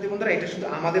প্রিয় শিক্ষার্থী বন্ধুরা। এটা শুধু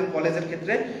আমাদের কলেজের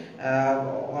ক্ষেত্রে,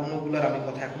 অন্যগুলোর আমি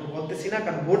কথা এখনো বলতেছি না,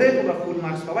 কারণ বোর্ডে তোমরা ফুল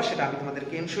মার্কস পাবা, সেটা আমি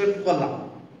তোমাদেরকে এনশিওর করলাম।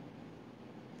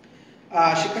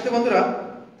 শিক্ষার্থী বন্ধুরা,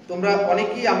 তোমরা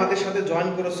অনেকেই আমাদের সাথে জয়েন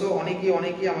করেছো,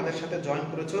 অনেকেই আমাদের সাথে জয়েন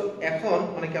করেছো। এখন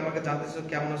অনেকে আমাকে জানতে চাইছো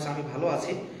কেমন আছো, আমি ভালো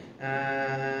আছি।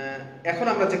 এখন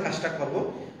আমরা যে কাজটা করব,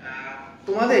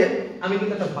 তোমাদের আমি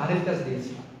কিন্তু একটা বাড়ির কাজ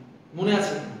দিয়েছি, মনে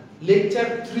আছে? লেকচার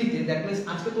 3 তে, দ্যাট মিন্স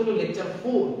আজকে তো হলো লেকচার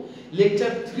 4,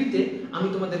 লেকচার 3 তে আমি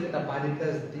তোমাদের একটা বাড়ির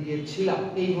কাজ দিয়েছিলাম।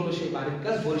 এই হলো সেই বাড়ির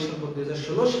কাজ, বরিশাল বোর্ড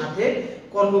 2016, সাথে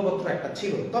কর্মপত্র একটা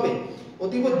ছিল। তবে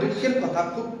অতীব দুঃখের কথা,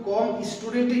 খুব কম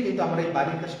স্টুডেন্টই কিন্তু আমার এই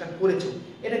বাড়ির কাজটা করেছো।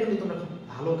 এটা কিন্তু তোমরা খুব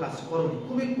ভালো কাজ করোনি,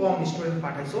 খুবই কম স্টুডেন্ট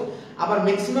পাঠাইছো। আবার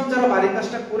ম্যাক্সিমাম যারা বাড়ির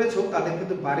কাজটা করেছো তাদের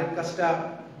কিন্তু বাড়ির কাজটা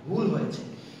ভুল হয়েছে।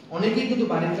 অনেকেই কিন্তু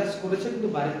বাড়ির কাজ করেছে কিন্তু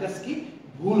বাড়ির কাজ কি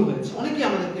ভুল হয়েছে। অনেকেই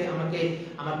আমাকে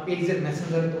আমার পেজের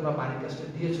মেসেঞ্জারে তোমরা বাড়ির কাজটা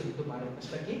দিয়েছো কিন্তু বাড়ির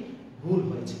কাজটা কি ভুল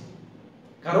হয়েছে,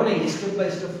 কারণ এই স্টেপ বাই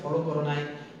স্টেপ ফলো করো নাই,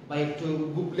 বা একটু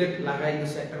বুকলেট লাগাই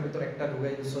দিছো, একটার ভিতর একটা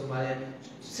ঢুকাই দিছো, বা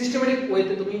সিস্টেমেটিক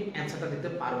ওয়েতে তুমি অ্যানসারটা দিতে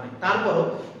পারো না। তারপরও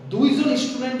দুইজন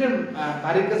স্টুডেন্টের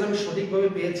বাড়ির কাজ আমি সঠিকভাবে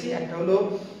পেয়েছি। একটা হলো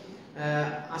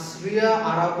আসরিয়া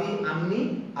আরাবি আম্মি,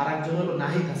 আর একজন হলো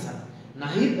নাহিদ হাসান।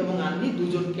 নাহিদ এবং আন্নি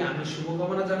দুইজনকে আমি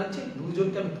শুভকামনা জানাচ্ছি,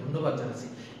 দুইজনকে আমি ধন্যবাদ জানাচ্ছি।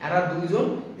 এরা দুইজন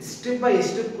স্টেপ বাই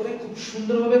স্টেপ করে খুব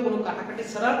সুন্দরভাবে, কোনো কাটাকাটি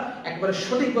ছাড়া একবারে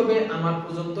সঠিকভাবে আমার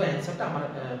পর্যন্ত অ্যানসারটা আমার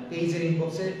পেজের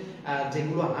ইনবক্সে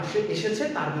যেগুলো এসেছে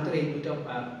তার ভিতরে এই দুইটা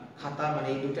খাতা, মানে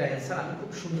এই দুইটা অ্যানসার আমি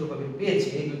খুব সুন্দরভাবে পেয়েছি।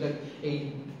 এই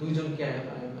দুইজনকে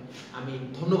আমি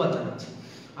ধন্যবাদ জানাচ্ছি।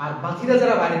 আর বাকিরা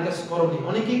যারা বাড়ির কাজ করোনি,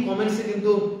 অনেকেই কমেন্টসে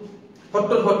কিন্তু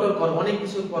ফট্টর করো, অনেক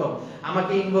কিছু করো,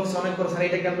 আমাকে ইনবক্সে অনেক করো, স্যার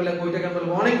এটা কেন বলে, ওইটা কেন বলে,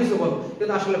 অনেক কিছু বলো,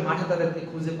 কিন্তু আসলে মাঠে তাদেরকে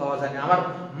খুঁজে পাওয়া যায় না। আমার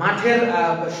মাঠের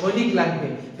সৈনিক লাগবে,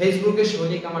 ফেসবুকে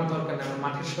সৈনিক আমার দরকার নেই, আমার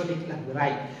মাঠের সৈনিক লাগবে,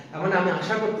 রাইট? মানে আমি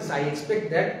আশা করতেছি, I expect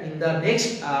that in the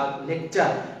next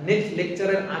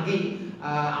লেকচারের আগেই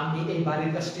আমি এই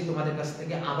বাড়ির কাজটি তোমাদের কাছ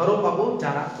থেকে আবারও পাবো,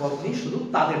 যারা করনি শুধু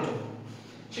তাদের জন্য।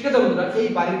 সেক্ষেত্রে বন্ধুরা, এই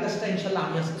বাড়ির কাজটা ইনশাআল্লাহ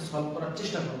আমি আজকে সলভ করার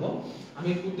চেষ্টা করব।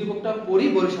 আমি উদ্দীপকটা পড়ি,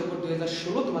 বরিশাল বোর্ড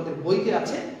 2016 তোমাদের বইতে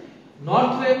আছে।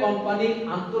 নর্থওয়ে কোম্পানি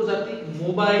আন্তর্জাতিক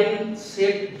মোবাইল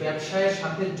সেট ব্যবসায়ের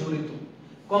সাথে জড়িত।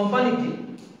 কোম্পানিটি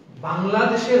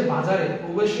বাংলাদেশের বাজারে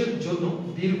প্রবেশের জন্য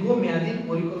দীর্ঘমেয়াদী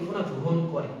পরিকল্পনা গ্রহণ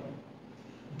করে।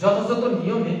 যথাযথ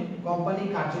নিয়মে কোম্পানি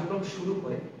কার্যক্রম শুরু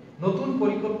করে নতুন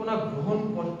পরিকল্পনা গ্রহণ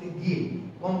করতে গিয়ে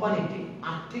কোম্পানিটি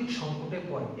আর্থিক সংকটে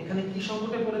পড়ে। এখানে কি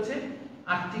সংকটে পড়েছে?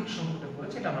 আর্থিক সংকটে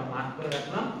পড়েছে, এটা আমরা মার্ক করে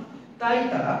রাখলাম। তাই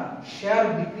তারা শেয়ার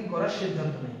বিক্রি করার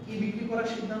সিদ্ধান্ত নেয়। কি বিক্রি করার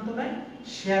সিদ্ধান্ত নেয়?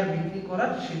 শেয়ার বিক্রি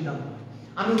করার সিদ্ধান্ত নেয়।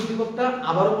 আমি উদ্দীপকটা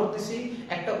আবারও করতেছি।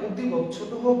 একটা উদ্দীপক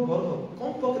ছোট হোক বড় হোক,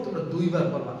 কমপক্ষে তোমরা দুইবার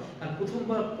পড়বা, কারণ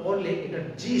প্রথমবার পড়লে এটা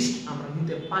জিস্ট আমরা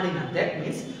নিতে পারি না। দ্যাট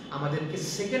মিন্স আমাদেরকে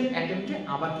সেকেন্ড অ্যাটেম্পটে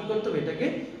আবার কি করতে হবে? এটাকে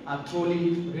থ্রোলি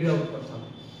রিড আউট করতে হবে।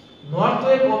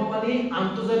 নর্থওয়ে কোম্পানি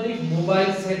আন্তর্জাতিক মোবাইল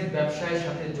সেট ব্যবসায়ের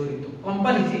সাথে জড়িত।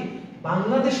 কোম্পানিটি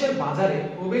বাংলাদেশের বাজারে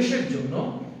প্রবেশের জন্য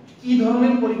কি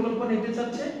ধরনের পরিকল্পনা নিতে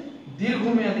চাচ্ছে?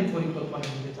 দীর্ঘমেয়াদী পরিকল্পনা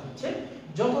নিতে চাচ্ছে।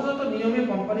 যথাযথ নিয়মে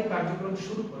কোম্পানি কার্যক্রম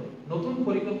শুরু করে নতুন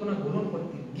পরিকল্পনা গ্রহণ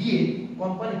করতে গিয়ে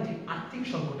কোম্পানিটি আর্থিক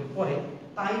সংকটে পড়ে,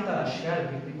 তাই তারা শেয়ার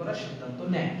বিক্রি করার সিদ্ধান্ত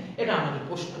নেয়। এটা আমাদের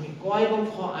প্রশ্ন। আমি ক এবং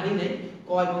খ আনি নাই। ক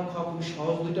এবং খ খুবই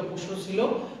সহজ দুইটা প্রশ্ন ছিল।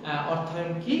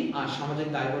 অর্থায়ন কি আর সামাজিক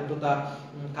দায়বদ্ধতা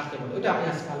কাকে বলে, এটা আমি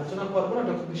আজকে আলোচনা করবো না,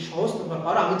 এটা খুবই সহজ তোমরা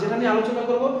পারো। আমি যেটা নিয়ে আলোচনা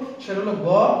করব সেটা হলো গ,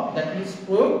 দ্যাট মিন্স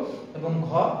প্রয়োগ, এবং ঘ,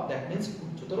 দ্যাট মিন্স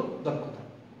উচ্চতর দক্ষতা।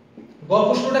 গ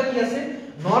প্রশ্নটা কি আছে?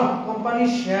 নর্থ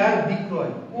কোম্পানির শেয়ার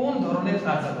বিক্রয় কোন ধরনের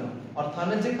কার্যাবলী?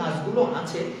 অর্থায়নের যে কাজগুলো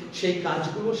আছে সেই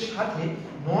কাজগুলোর সাথে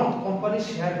নর্থ কোম্পানির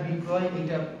শেয়ার বিক্রয়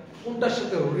এটা কোনটার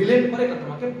সাথে রিলেট করে, এটা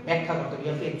তোমাকে ব্যাখ্যা করতে হবে, ইউ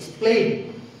হ্যাভ টু এক্সপ্লেইন।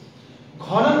 ঘ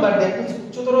নাম্বার, দ্যাট মিন্স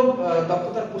উচ্চতর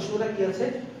দক্ষতার প্রশ্নটা কি আছে?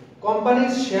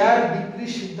 কোম্পানির শেয়ার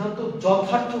বিক্রির সিদ্ধান্ত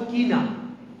যথার্থ কি না?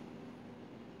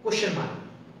 Question mark.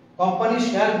 কোম্পানির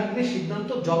শেয়ার বিক্রির সিদ্ধান্ত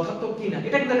যথার্থ কি না,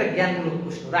 এটা কিন্তু একটা জ্ঞানমূলক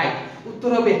প্রশ্ন, রাইট? উত্তর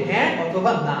হবে হ্যাঁ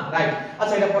অথবা না, রাইট?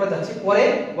 আচ্ছা, এটা পরে যাচ্ছে। পরে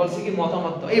বলছে কি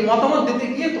মতামত। এই মতামত দিতে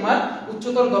গিয়ে তোমার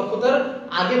উচ্চতর দক্ষতার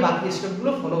আগে বাকি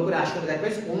স্টেপগুলো ফলো করে আসতে দেখবে,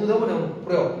 অনুধাবন এবং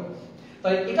প্রয়োগ।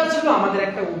 তাই এটা ছিল আমাদের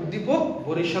একটা উদ্দীপক,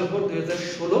 বরিশাল বোর্ড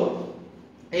 2016।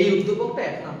 এই উদ্দীপকটা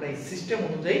এখন আমরা এই সিস্টেম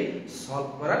অনুযায়ী সলভ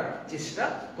করার চেষ্টা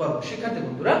করব। সেক্ষেত্রে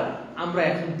বন্ধুরা, আমরা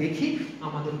এখন দেখি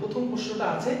আমাদের প্রথম প্রশ্নটা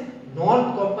আছে, নর্থ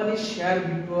কোম্পানির শেয়ার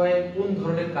বিক্রয় কোন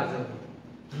ধরনের কার্যাবলী?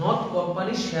 নর্থ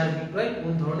কোম্পানির শেয়ার বিক্রয়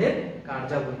কোন ধরনের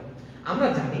কার্যাবলী? আমরা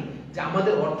জানি যে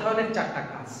আমাদের অর্থায়নের চারটা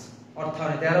কাজ।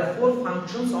 অর্থায়নে there are four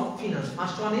functions of finance.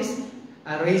 First one is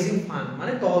raising fund,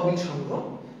 মানে তহবিল সংগ্রহ।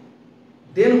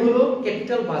 দেন হলো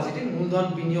ক্যাপিটাল বাজেটিং, মূলধন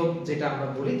বিনিয়োগ, যেটা আমরা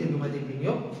বলি দীর্ঘমেয়াদী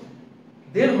বিনিয়োগ।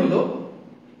 দেন হলো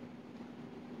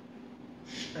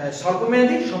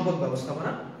স্বল্পমেয়াদী সম্পদ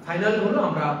ব্যবস্থাপনা। ফাইনাল হলো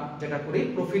আমরা যেটা করি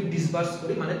প্রফিট ডিসবার্স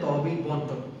করি, মানে তহবিল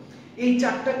বন্টন। এই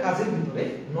চারটা কাজের ভিতরে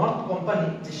নর্থ কোম্পানি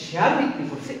যে শেয়ার বিক্রি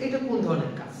করছে এটা কোন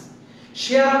ধরনের কাজ?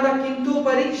 শেয়ার আমরা কিনতেও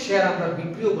পারি, শেয়ার আমরা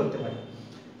বিক্রিও করতে পারি।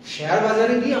 শেয়ার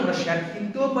বাজারে গিয়ে আমরা শেয়ার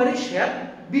কিনতেও পারি, শেয়ার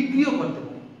বিক্রিও করতে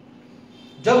পারি।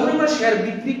 যখন আমরা শেয়ার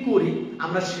বিক্রি করি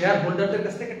আমরা শেয়ার হোল্ডারদের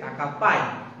কাছ থেকে টাকা পাই,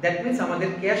 দ্যাট মিন্স আমাদের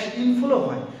ক্যাশ ইনফ্লো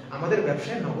হয়, আমাদের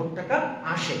ব্যবসায় নগদ টাকা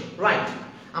আসে, রাইট?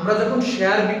 আমরা যখন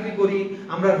শেয়ার বিক্রি করি,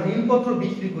 আমরা ঋণপত্র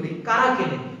বিক্রি করি, কারা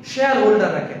কেনে? শেয়ার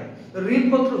হোল্ডাররা কেনে,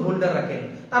 ঋণপত্র হোল্ডাররা কেনে।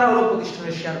 তারা হলো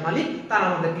প্রতিষ্ঠানের শেয়ার মালিক, তারা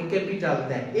আমাদেরকে ক্যাপিটাল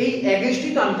দেয়। এই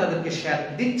এগেইনস্টই তো আমি তাদেরকে শেয়ার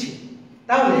দিচ্ছি।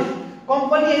 তাহলে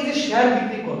কোম্পানি এই যে শেয়ার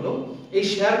বিক্রি করলো, এই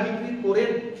শেয়ার বিক্রি করে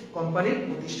কোম্পানির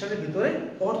প্রতিষ্ঠানের ভিতরে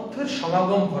অর্থের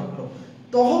সমাগম ঘটলো,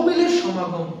 তহবিলের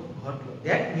সমাগম ঘটলো।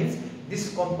 That means this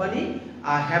company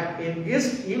have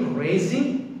engaged in raising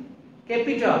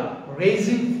capital,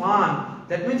 raising fund.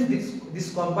 That means this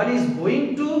company is going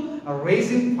to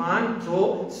raising fund through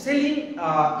selling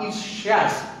its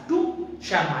shares to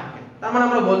share market. তার মানে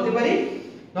আমরা বলতে পারি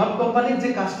নট কোম্পানির যে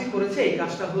কাজটি করেছে এই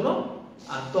কাজটা হলো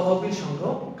তহবিল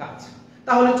সংগ্রহ কাজ।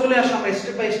 তাহলে চলে আসো আমরা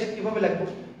স্টেপ বাই স্টেপ কিভাবে লিখব।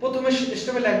 প্রথমে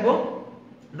স্টেপে লিখব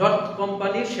নট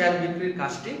কোম্পানির শেয়ার বিক্রির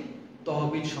কাজটি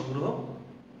তহবিল সংগ্রহ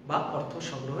বা অর্থ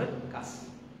সংগ্রহের কাজ।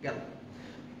 গেল।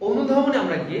 অনুধাবনে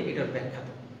আমরা গিয়ে এটার ব্যাখ্যা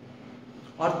দেব।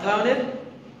 অর্থায়নের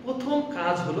প্রথম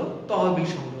কাজ হলো তহবিল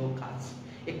সংগ্রহ কাজ।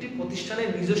 একটি প্রতিষ্ঠানের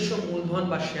নিজস্ব মূলধন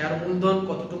বা শেয়ার মূলধন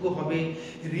কতটুকু হবে,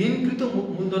 ঋণকৃত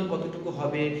মূলধন কতটুকু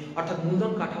হবে, অর্থাৎ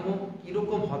মূলধন কাঠামো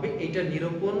কিরকম হবে, এটা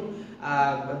নিরূপণ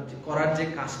করার যে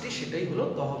কাজটি সেটাই হলো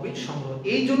তহবিল সংগ্রহ।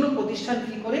 এই জন্য প্রতিষ্ঠান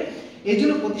কি করে? এই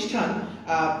জন্য প্রতিষ্ঠান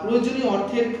প্রয়োজনীয়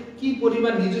অর্থের কি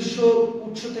পরিমাণ নিজস্ব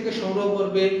উৎস থেকে সংগ্রহ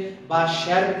করবে বা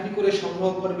শেয়ার বিক্রি করে সংগ্রহ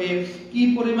করবে, কি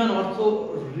পরিমাণ অর্থ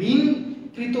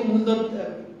ঋণকৃত মূলধন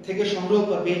থেকে সংগ্রহ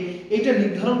করবে, এটা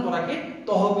নির্ধারণ করাকে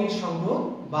তহবিল সংগ্রহ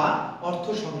বা অর্থ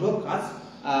সংগ্রহ কাজ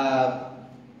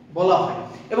বলা হয়।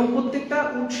 এবং প্রত্যেকটা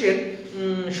উৎসের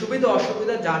সুবিধা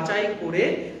অসুবিধা যাচাই করে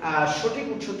সঠিক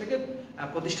উৎস থেকে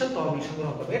প্রতিষ্ঠান তহবিল সংগ্রহ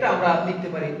করবে। এটা আমরা লিখতে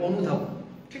পারি অনুধাবন।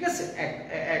 ঠিক আছে,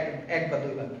 এক বা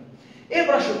দুই বাক্য।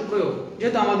 এরপর আসলে প্রয়োগ,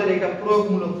 যেহেতু আমাদের এটা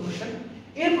প্রয়োগমূলক কোশ্চেন।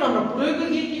 এরপর আমরা প্রয়োগে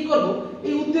গিয়ে কি করব?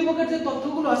 এই উদ্দীপকের যে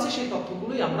তথ্যগুলো আছে সেই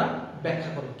তথ্যগুলোই আমরা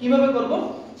ব্যাখ্যা করব। কিভাবে করব?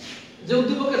 যে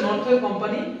উদ্দীপকের নর্থওয়ে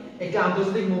কোম্পানি একটি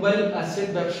আন্তর্জাতিক মোবাইল সেট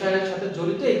ব্যবসায়ের সাথে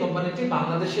জড়িত। এই কোম্পানিটি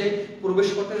বাংলাদেশে প্রবেশ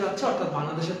করতে যাচ্ছে, অর্থাৎ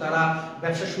বাংলাদেশে তারা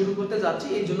ব্যবসা শুরু করতে যাচ্ছে।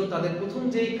 এই জন্য তাদের প্রথম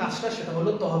যেই কাজটা সেটা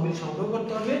হলো তহবিল সংগ্রহ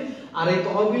করতে হবে। আর এই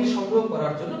তহবিল সংগ্রহ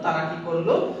করার জন্য তারা কি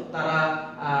করলো? তারা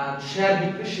শেয়ার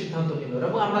বিক্রির সিদ্ধান্ত নিল।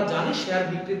 এবং আমরা জানি শেয়ার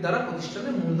বিক্রির দ্বারা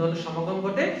প্রতিষ্ঠানের মূলধনের সমাগম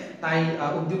ঘটে। তাই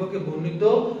উদ্দীপকে বর্ণিত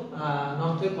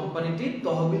নর্থওয়ে কোম্পানিটি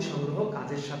তহবিল সংগ্রহ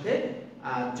কাজের সাথে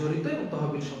জড়িত এবং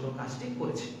তহবিল সংগ্রহ কাজটি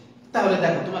করেছে। তাহলে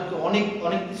দেখো তোমার কি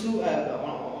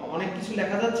অনেক কিছু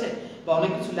লেখা যাচ্ছে বা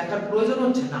অনেক কিছু লেখার প্রয়োজন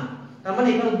হচ্ছে না। তার মানে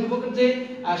এখানে উদ্দীপকের যে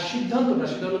সিদ্ধান্তটা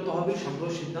সেটা হলো তহবিল সংগ্রহ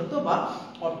সিদ্ধান্ত বা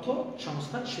অর্থ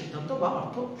সংস্থান সিদ্ধান্ত বা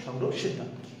অর্থ সংগ্রহ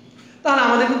সিদ্ধান্ত। তাহলে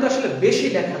আমাদের কিন্তু আসলে বেশি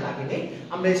লেখা লাগেনি,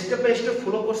 আমরা স্টেপ বাই স্টেপ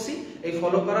ফলো করছি। এই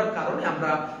ফলো করার কারণে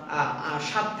আমরা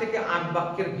 7 থেকে 8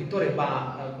 বাক্যের ভিতরে বা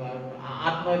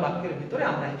 8-9 বাক্যের ভিতরে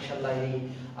আমরা ইনশাআল্লাহ এই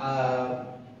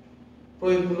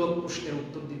প্রয়োগমূলক প্রশ্নের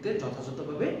উত্তর দিতে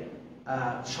যথাযথভাবে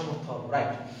সমর্থ হব।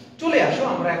 রাইট, চলে আসো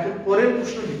আমরা এখন পরের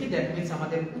প্রশ্ন লিখি। দ্যাট মিন্স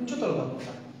আমাদের উচ্চতর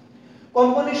দক্ষতা।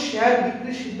 কোম্পানির শেয়ার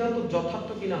বিক্রির সিদ্ধান্ত যথার্থ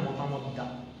কিনা মতামত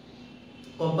দাও।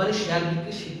 কোম্পানির শেয়ার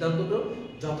বিক্রির সিদ্ধান্তটা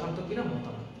যথার্থ কিনা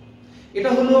মতামত। এটা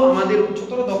হলো আমাদের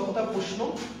উচ্চতর দক্ষতা প্রশ্ন।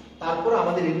 তারপর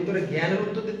আমাদের এর ভিতরে জ্ঞানের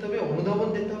উত্তর দিতে হবে, অনুধাবন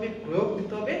দিতে হবে, প্রয়োগ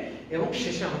দিতে হবে এবং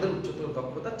শেষে আমাদের উচ্চতর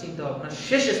দক্ষতা চিন্তা ভাবনার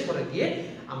শেষ স্তরে গিয়ে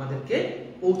আমাদেরকে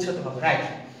পৌঁছাতে হবে। রাইট,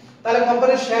 তাহলে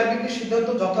কোম্পানির শেয়ার বিক্রির সিদ্ধান্ত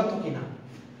যথার্থ কিনা।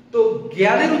 তো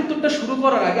জ্ঞানের উত্তরটা শুরু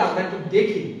করার আগে আমরা একটু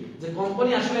দেখি যে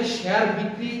কোম্পানি আসলে শেয়ার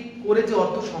বিক্রি করে যে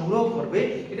অর্থ সংগ্রহ করবে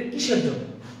এটা কিসের জন্য।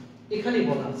 এখানেই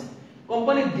বলা আছে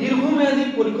কোম্পানি দীর্ঘমেয়াদী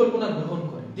পরিকল্পনা গ্রহণ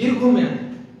করে।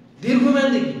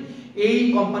 দীর্ঘমেয়াদী কি? এই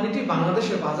কোম্পানিটি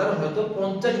বাংলাদেশের বাজারে হয়তো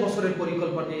 50 বছরের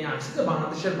পরিকল্পনা নিয়ে আসছে যে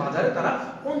বাংলাদেশের বাজারে তারা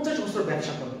 50 বছর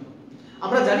ব্যবসা করবে।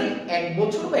 আমরা জানি 1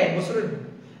 বছর বা 1 বছরের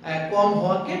কম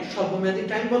হওয়াকে স্বল্পমেয়াদী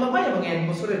টাইম বলা হয় এবং 1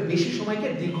 বছরের বেশি সময়কে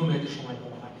দীর্ঘমেয়াদী সময়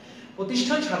বলা হয়।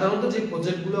 প্রতিষ্ঠান সাধারণত যে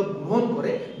প্রজেক্টগুলো গ্রহণ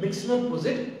করে ম্যাক্সিমাম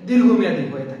প্রজেক্ট দীর্ঘমেয়াদী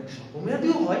হয়ে থাকে,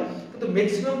 স্বল্পমেয়াদীও হয় কিন্তু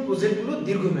ম্যাক্সিমাম প্রজেক্টগুলো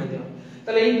দীর্ঘমেয়াদী হয়।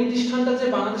 তাহলে এই প্রতিষ্ঠানটা যে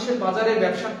বাংলাদেশের বাজারে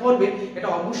ব্যবসা করবে এটা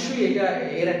অবশ্যই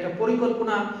এর একটা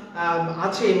পরিকল্পনা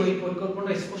আছে এবং এই পরিকল্পনা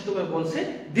স্পষ্টভাবে বলছে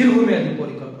দীর্ঘমেয়াদী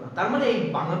পরিকল্পনা। তার মানে এই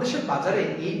বাংলাদেশের বাজারে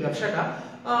এই ব্যবসাটা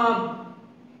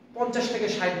 50 থেকে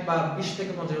 60 বা 20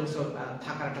 থেকে 50 বছর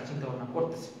থাকার একটা চিন্তা ভাবনা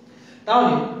করতেছে।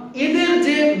 তাহলে এদের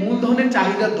যে মূলধনের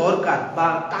চাহিদা দরকার বা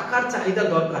টাকার চাহিদা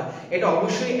দরকার এটা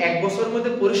অবশ্যই 1 বছরের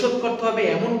মধ্যে পরিশোধ করতে হবে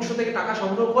এমন উৎস থেকে টাকা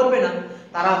সংগ্রহ করবে না।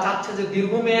 তারা চাচ্ছে যে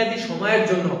দীর্ঘমেয়াদী সময়ের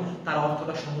জন্য তারা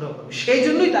অর্থটা সংগ্রহ করবে, সেই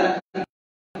জন্যই তারা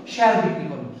শেয়ার বিক্রি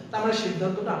করবে। তার মানে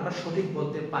সিদ্ধান্তটা আমরা সঠিক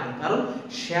বলতে পারি, কারণ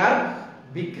শেয়ার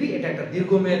বিক্রি এটা একটা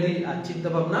দীর্ঘমেয়াদী চিন্তা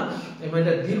ভাবনা এবং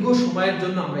এটা দীর্ঘ সময়ের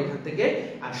জন্য আমরা এখান থেকে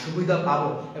সুবিধা পাবো।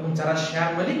 এবং যারা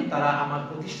শেয়ার মালিক তারা আমার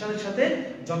প্রতিষ্ঠানের সাথে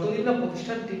যতদিন না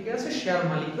প্রতিষ্ঠান টিকে আছে শেয়ার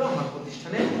মালিকরা আমার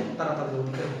প্রতিষ্ঠানে তারা তাদের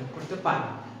অধিকার ভোগ করতে পারে।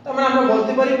 তার মানে আমরা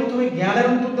বলতে পারি প্রথমে জ্ঞানের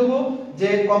উত্তর দেব যে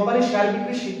কোম্পানির শেয়ার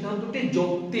বিক্রির সিদ্ধান্তটি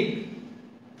যৌক্তিক,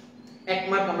 1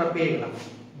 মার্ক আমরা পেয়ে গেলাম।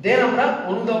 দেন আমরা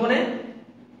অনুধাবনে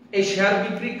এই শেয়ার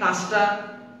বিক্রি কাজটা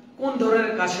কোন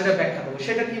ধরনের কাজ সেটা ব্যাখ্যা দেবো।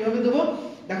 সেটা কিভাবে দেবো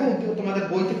দেখো, তোমাদের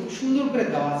বইতে খুব সুন্দর করে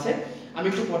দেওয়া আছে, আমি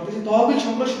একটু পড়তেছি। তহবিল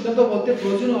সংগ্রহ সিদ্ধান্ত বলতে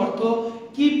প্রয়োজনীয় অর্থ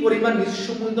কি পরিমাণ নিজস্ব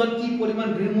মূলধন, কি পরিমাণ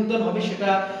ঋণ মূলধন হবে সেটা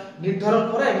নির্ধারণ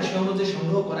করা এবং সে অনুযায়ী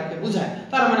সংগ্রহ করাকে বোঝায়।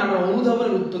 তার মানে আমরা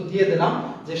অনুধাবনের উত্তর দিয়ে দিলাম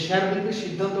যে শেয়ার বিক্রির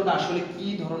সিদ্ধান্তটা আসলে কি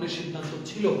ধরনের সিদ্ধান্ত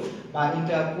ছিল বা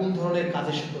এটা কোন ধরনের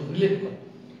কাজের সাথে রিলেট করে।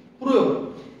 প্রয়োগ,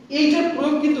 এইটার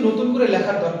প্রয়োগ কিন্তু নতুন করে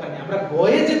লেখার দরকার নেই। আমরা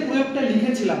গয়ে যে প্রয়োগটা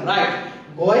লিখেছিলাম, রাইট,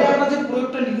 গয়ে আমরা যে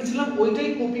প্রয়োগটা লিখেছিলাম ওইটাই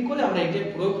কপি করে আমরা এটার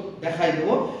প্রয়োগ দেখাই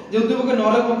দেবো। যে উদ্যোগে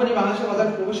নরওয়ে কোম্পানি বাংলাদেশের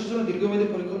বাজারে প্রবেশের জন্য দীর্ঘমেয়াদী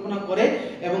পরিকল্পনা করে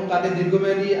এবং তাদের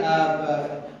দীর্ঘমেয়াদী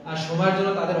সময়ের জন্য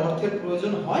তাদের অর্থের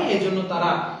প্রয়োজন হয়, এই জন্য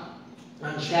তারা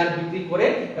শেয়ার বিক্রি করে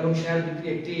এবং শেয়ার বিক্রি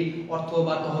একটি অর্থ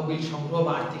বা তহবিল সংগ্রহ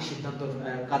বা আর্থিক সিদ্ধান্ত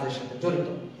কাজের সাথে জড়িত।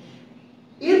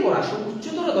 এরপর আসো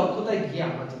উচ্চতর দক্ষতায় গিয়ে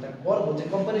আমরা যেটা করবো যে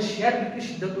কোম্পানির শেয়ার বিক্রির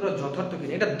সিদ্ধান্তটা যথার্থ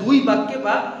কিনা এটা 2 বাক্যে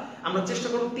বা আমরা চেষ্টা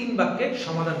করব 3 বাক্যে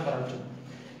সমাধান করার জন্য।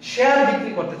 শেয়ার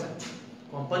বিক্রি করতে চাচ্ছে,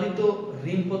 কোম্পানি তো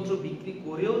ঋণপত্র বিক্রি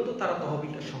করেও তো তারা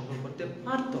তহবিলটা সংগ্রহ করতে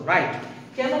পারতো, রাইট,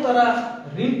 কেন তারা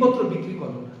ঋণপত্র বিক্রি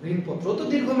করলো না? ঋণপত্র তো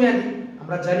দীর্ঘমেয়াদী,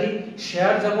 আমরা জানি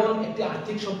শেয়ার যেমন একটি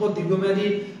আর্থিক সম্পদ দীর্ঘমেয়াদী,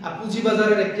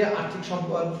 পুঁজিবাজারের একটি আর্থিক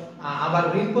সম্পদ, আবার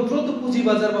ঋণপত্র তো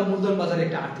পুঁজিবাজার বা মূলধন বাজারের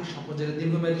একটি আর্থিক সম্পদ যেটা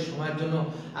দীর্ঘমেয়াদী সময়ের জন্য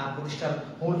প্রতিষ্ঠান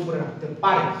হোল্ড করে রাখতে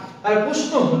পারে। তার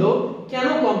প্রশ্ন হলো কেন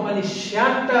কোম্পানি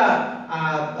শেয়ারটা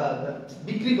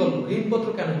বিক্রি করলো, ঋণপত্র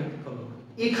কেন বিক্রি করলো?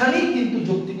 এখানেই কিন্তু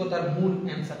যৌক্তিকতার মূল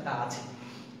অ্যানসারটা আছে।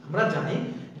 আমরা জানি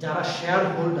যারা শেয়ার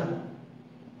হোল্ডার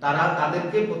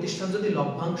তাদেরকে প্রতিষ্ঠান যদি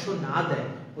লভ্যাংশ না দেয়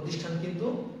প্রতিষ্ঠান কিন্তু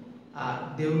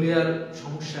দেউলিয়ার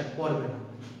সমস্যায় পড়বে না।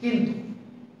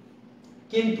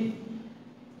 কিন্তু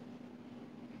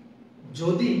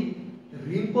যদি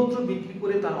ঋণপত্র বিক্রি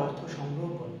করে তার অর্থ সংগ্রহ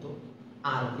করত,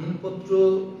 আর ঋণপত্র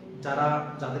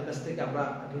যাদের কাছ থেকে আমরা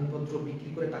ঋণপত্র বিক্রি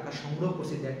করে টাকা সংগ্রহ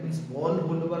করছি, দ্যাট মিন্স বন্ড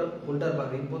হোল্ডার বা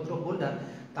ঋণপত্র হোল্ডার,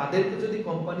 তাদেরকে যদি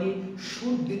কোম্পানি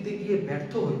সুদ দিতে গিয়ে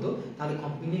ব্যর্থ হইতো তাহলে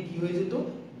কোম্পানি কি হয়ে যেত?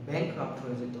 ব্যাংকরাপ্ট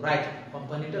হয়ে যেত, রাইট,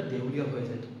 কোম্পানিটা দেউলিয়া হয়ে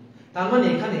যেত। তার মানে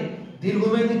এখানে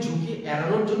দীর্ঘমেয়াদী ঝুঁকি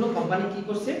এড়ানোর জন্য কোম্পানি কি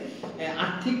করছে?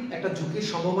 আর্থিক একটা ঝুঁকির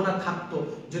সম্ভাবনা থাকতো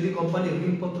যদি কোম্পানি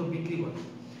ঋণপত্র বিক্রি করে,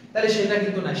 তাহলে সেটা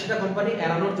কিন্তু না, সেটা কোম্পানি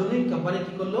এড়ানোর জন্যই কোম্পানি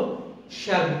কি করলো?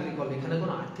 শেয়ার বিক্রি করলো। এখানে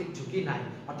কোনো আর্থিক ঝুঁকি নাই,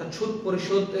 অর্থাৎ সুদ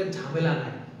পরিশোধের ঝামেলা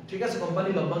নাই, ঠিক আছে? কোম্পানি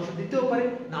লভ্যাংশ দিতেও পারে,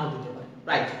 নাও দিতে পারে,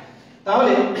 রাইট।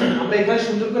 তাহলে আমরা এখানে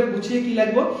সুন্দর করে গুছিয়ে কি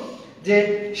লিখবো যে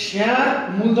শেয়ার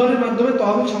মূলধনের মাধ্যমে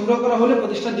তহবিল সংগ্রহ করা হলে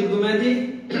প্রতিষ্ঠান দীর্ঘমেয়াদী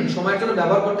সময়ের জন্য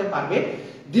ব্যবহার করতে পারবে।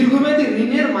 দীর্ঘমেয়াদী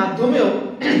ঋণের মাধ্যমেও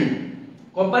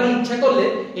কোম্পানি ইচ্ছা করলে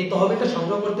এই তহবিলটা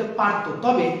সংগ্রহ করতে পারত,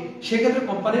 তবে সেক্ষেত্রে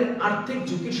কোম্পানির আর্থিক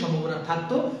ঝুঁকির সম্ভাবনা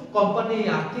থাকতো। কোম্পানি এই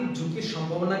আর্থিক ঝুঁকির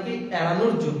সম্ভাবনাকে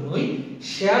এড়ানোর জন্যই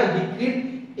শেয়ার বিক্রির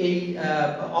এই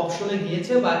অপশনে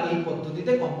গিয়েছে বা এই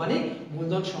পদ্ধতিতে কোম্পানি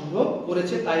মূলধন সংগ্রহ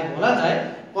করেছে। তাই বলা যায়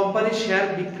কোম্পানির শেয়ার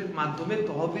বিক্রির মাধ্যমে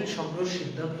তহবিল সংগ্রহ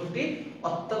সিদ্ধান্তটি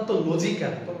অত্যন্ত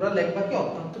লজিক্যাল, তোমরা লেখবা কি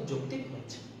অত্যন্ত যৌক্তিক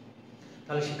হয়েছে।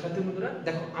 তাহলে শিক্ষার্থী বন্ধুরা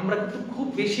দেখো, আমরা কিন্তু খুব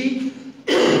বেশি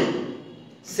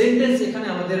সেন্টেন্স এখানে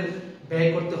আমাদের ব্যয়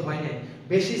করতে হয় না,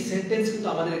 বেশি সেন্টেন্স কিন্তু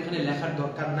আমাদের এখানে লেখার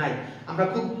দরকার নাই। আমরা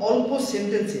খুব অল্প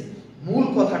সেন্টেন্সে মূল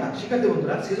কথাটা, শিক্ষার্থী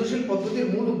বন্ধুরা সৃজনশীল পদ্ধতির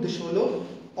মূল উদ্দেশ্য হলো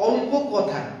অল্প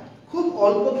কথায়, খুব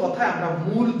অল্প কথায় আমরা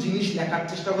মূল জিনিস লেখার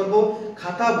চেষ্টা করব।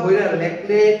 খাতা বইরা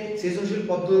লেখলে সৃজনশীল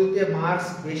পদ্ধতিতে মার্কস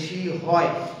বেশি হয়,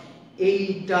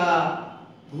 এইটা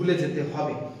ভুলে যেতে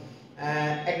হবে।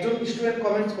 একজন স্টুডেন্ট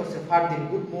কমেন্টস করছে, ফারদিন,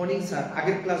 গুড মর্নিং স্যার,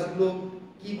 আগের ক্লাসগুলো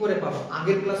কি করে পাবো?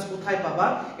 আগের ক্লাস কোথায় পাবা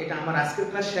এটা আমার আজকের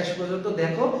ক্লাস শেষ পর্যন্ত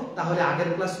দেখো, তাহলে আগের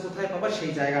ক্লাস কোথায় পাবা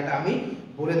সেই জায়গাটা আমি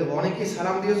বলে দেবো। অনেকেই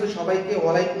সালাম দিয়েছো, সবাইকে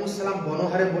ওয়ালাইকুম আসসালাম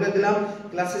বনহারে বলে দিলাম।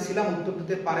 ক্লাসে ছিলাম, উত্তর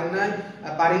দিতে পারি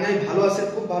নাই, ভালো আছে,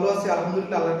 খুব ভালো আছে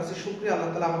আলহামদুলিল্লাহ, আল্লাহর কাছে শুকরিয়া, আল্লাহ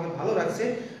তাআলা আমাকে ভালো রাখছে।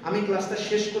 আমি ক্লাসটা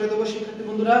শেষ করে দেবো। শিক্ষার্থী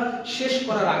বন্ধুরা শেষ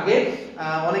করার আগে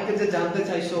অনেকে যে জানতে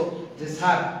চাইছো যে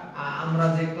স্যার আমরা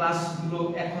যে ক্লাসগুলো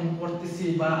এখন পড়তেছি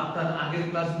বা আপনার আগের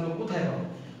ক্লাসগুলো কোথায় পাবো?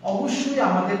 অবশ্যই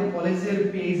আমাদের কলেজের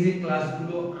পেজে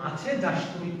ক্লাসগুলো আছে, জাস্ট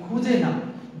তুমি খুঁজে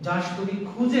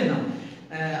নাও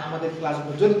আমাদের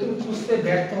ক্লাসগুলো। যদি তুমি খুঁজতে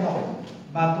ব্যর্থ হও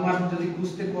বা তোমার যদি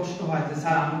খুঁজতে কষ্ট হয় যে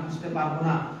স্যার আমি খুঁজতে পারবো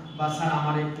না বা স্যার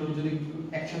আমার একটু যদি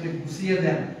একসাথে গুছিয়ে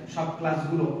দেন সব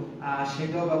ক্লাসগুলো,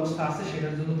 সেটাও ব্যবস্থা আছে।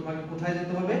 সেটার জন্য তোমাকে কোথায়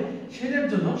যেতে হবে? সেটার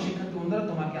জন্য শিক্ষার্থী বন্ধুরা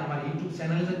তোমাকে আমার ইউটিউব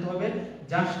চ্যানেলে যেতে হবে।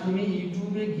 জাস্ট তুমি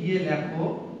ইউটিউবে গিয়ে লেখো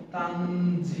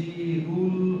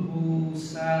তানজিরুল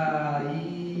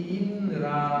হুসাইন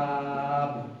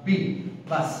রাব্বি,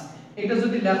 বাস এটা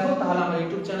যদি লেখো তাহলে আমার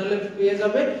ইউটিউব চ্যানেলে পেয়ে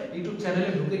যাবে, ইউটিউব চ্যানেলে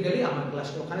ঢুকে গেলে আমার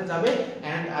ক্লাসটা ওখানে যাবে।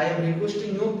 And I am requesting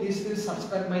you please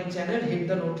subscribe my channel, hit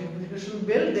the notification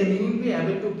bell, then you will be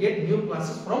able to get new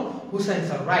classes from Hussain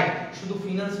sir, right? শুধু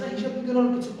ফিনান্স না, হিসাব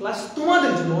বিজ্ঞানের কিছু ক্লাস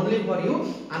তোমাদের জন্য অনলি ফর ইউ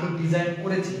আমি ডিজাইন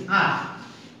করেছি। আর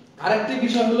আরেকটি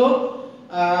বিষয় হলো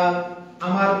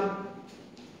আমার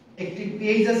একটি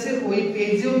পেজ আছে, ওই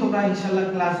পেজেও তোমরা ইনশাআল্লাহ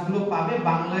ক্লাসগুলো পাবে।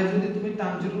 বাংলায় যদি তুমি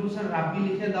তানজিরুল হোসেন রাব্বি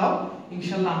লিখে দাও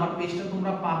ইনশাআল্লাহ আমার পেজটা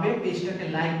তোমরা পাবে। পেজটাকে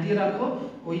লাইক দিয়ে রাখো,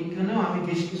 ওইখানেও আমি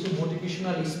বেশ কিছু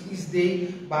মোটিভেশনাল স্পিচ দেই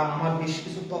বা আমার বেশ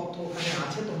কিছু তথ্য ওখানে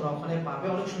আছে, তোমরা ওখানে পাবে।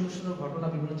 অনেক সুন্দর সুন্দর ঘটনা,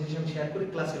 বিভিন্ন জিনিস আমি শেয়ার করি,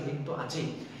 ক্লাসের লিংক তো আছেই।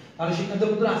 তাহলে শিক্ষার্থী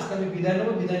বন্ধুরা আজকে আমি বিদায় নেব।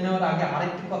 বিদায় নেওয়ার আগে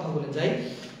আরেকটি কথা বলে যাই,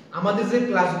 আমাদের যে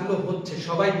ক্লাসগুলো হচ্ছে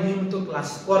সবাই নিয়মিত ক্লাস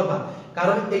করবা,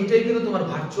 কারণ এইটাই কিন্তু তোমার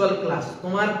ভার্চুয়াল ক্লাস।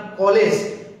 তোমার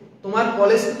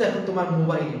কলেজ কিন্তু এখন তোমার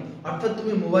মোবাইলে, অর্থাৎ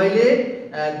তুমি মোবাইলে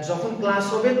যখন ক্লাস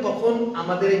হবে তখন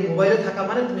আমাদের এই মোবাইলে থাকা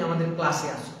মানে তুমি আমাদের ক্লাসে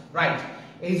আসো, রাইট?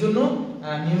 এই জন্য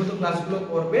নিয়মিত ক্লাসগুলো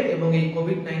করবে এবং এই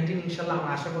কোভিড-19 ইনশাআল্লাহ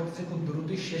আমরা আশা করতেছি খুব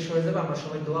দ্রুতই শেষ হয়ে যাবে। আমরা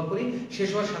সবাই দোয়া করি শেষ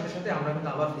হওয়ার সাথে সাথে আমরা কিন্তু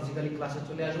আবার ফিজিক্যালি ক্লাসে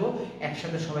চলে আসবো,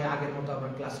 একসাথে সবাই আগের মতো আমরা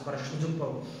ক্লাস করার সুযোগ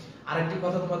পাবো। আরেকটি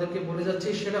কথা তোমাদেরকে বলে যাচ্ছি,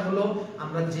 সেটা হলো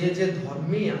আমরা যে যে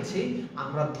ধর্মেই আছি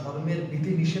আমরা ধর্মের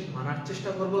বিধি নিষেধ মানার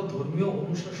চেষ্টা করব, ধর্মীয়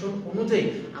অনুশাসন অনুযায়ী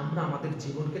আমরা আমাদের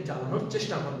জীবনকে চালানোর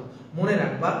চেষ্টা করব। মনে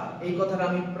রাখবা এই কথাটা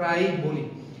আমি প্রায়ই বলি,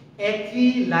 একই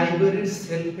লাইব্রেরির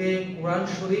সেলফে কোরআন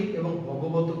শরীফ এবং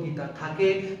ভগবত গীতা থাকে,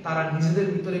 তারা নিজেদের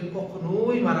ভিতরে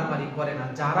কখনোই মারামারি করে না।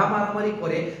 যারা মারামারি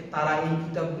করে তারা এই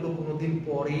কিতাবগুলো কোনোদিন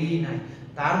পড়েই নাই।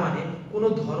 তার মানে কোনো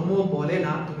ধর্ম বলে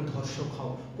না তুমি ধর্ষক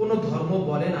হও, কোনো ধর্ম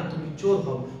বলে না তুমি চোর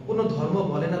হও, কোনো ধর্ম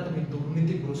বলে না তুমি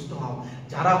দুর্নীতিগ্রস্ত হও।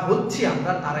 যারা হচ্ছে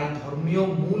আমরা তারা এই ধর্মীয়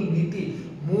মূল নীতি,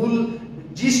 মূল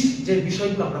জিস্ট যে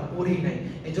বিষয়গুলো আমরা পড়ি নাই।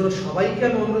 এই জন্য সবাইকে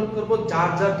আমি অনুরোধ করবো যার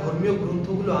যার ধর্মীয়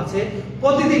গ্রন্থগুলো আছে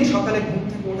প্রতিদিন সকালে ঘুম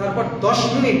থেকে ওঠার পর 10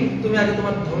 মিনিট তুমি আগে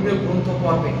তোমার ধর্মীয় গ্রন্থ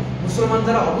পড়বে। মুসলমান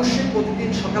যারা অবশ্যই প্রতিদিন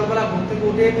সকালবেলা ঘুম থেকে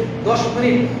উঠে 10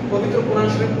 মিনিট পবিত্র কোরআন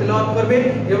শরীফ তেলাওয়াত করবে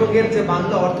এবং এর যে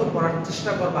বাংলা অর্থ পড়ার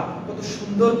চেষ্টা করবা। কত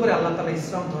সুন্দর করে আল্লাহ তাআলা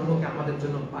ইসলাম ধর্মকে আমাদের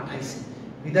জন্য পাঠাইছে।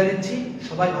 বিদায় নিচ্ছি,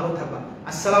 সবাই ভালো থাকবা।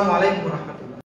 আসসালামু আলাইকুম ওয়া রাহমাতুল্লাহ।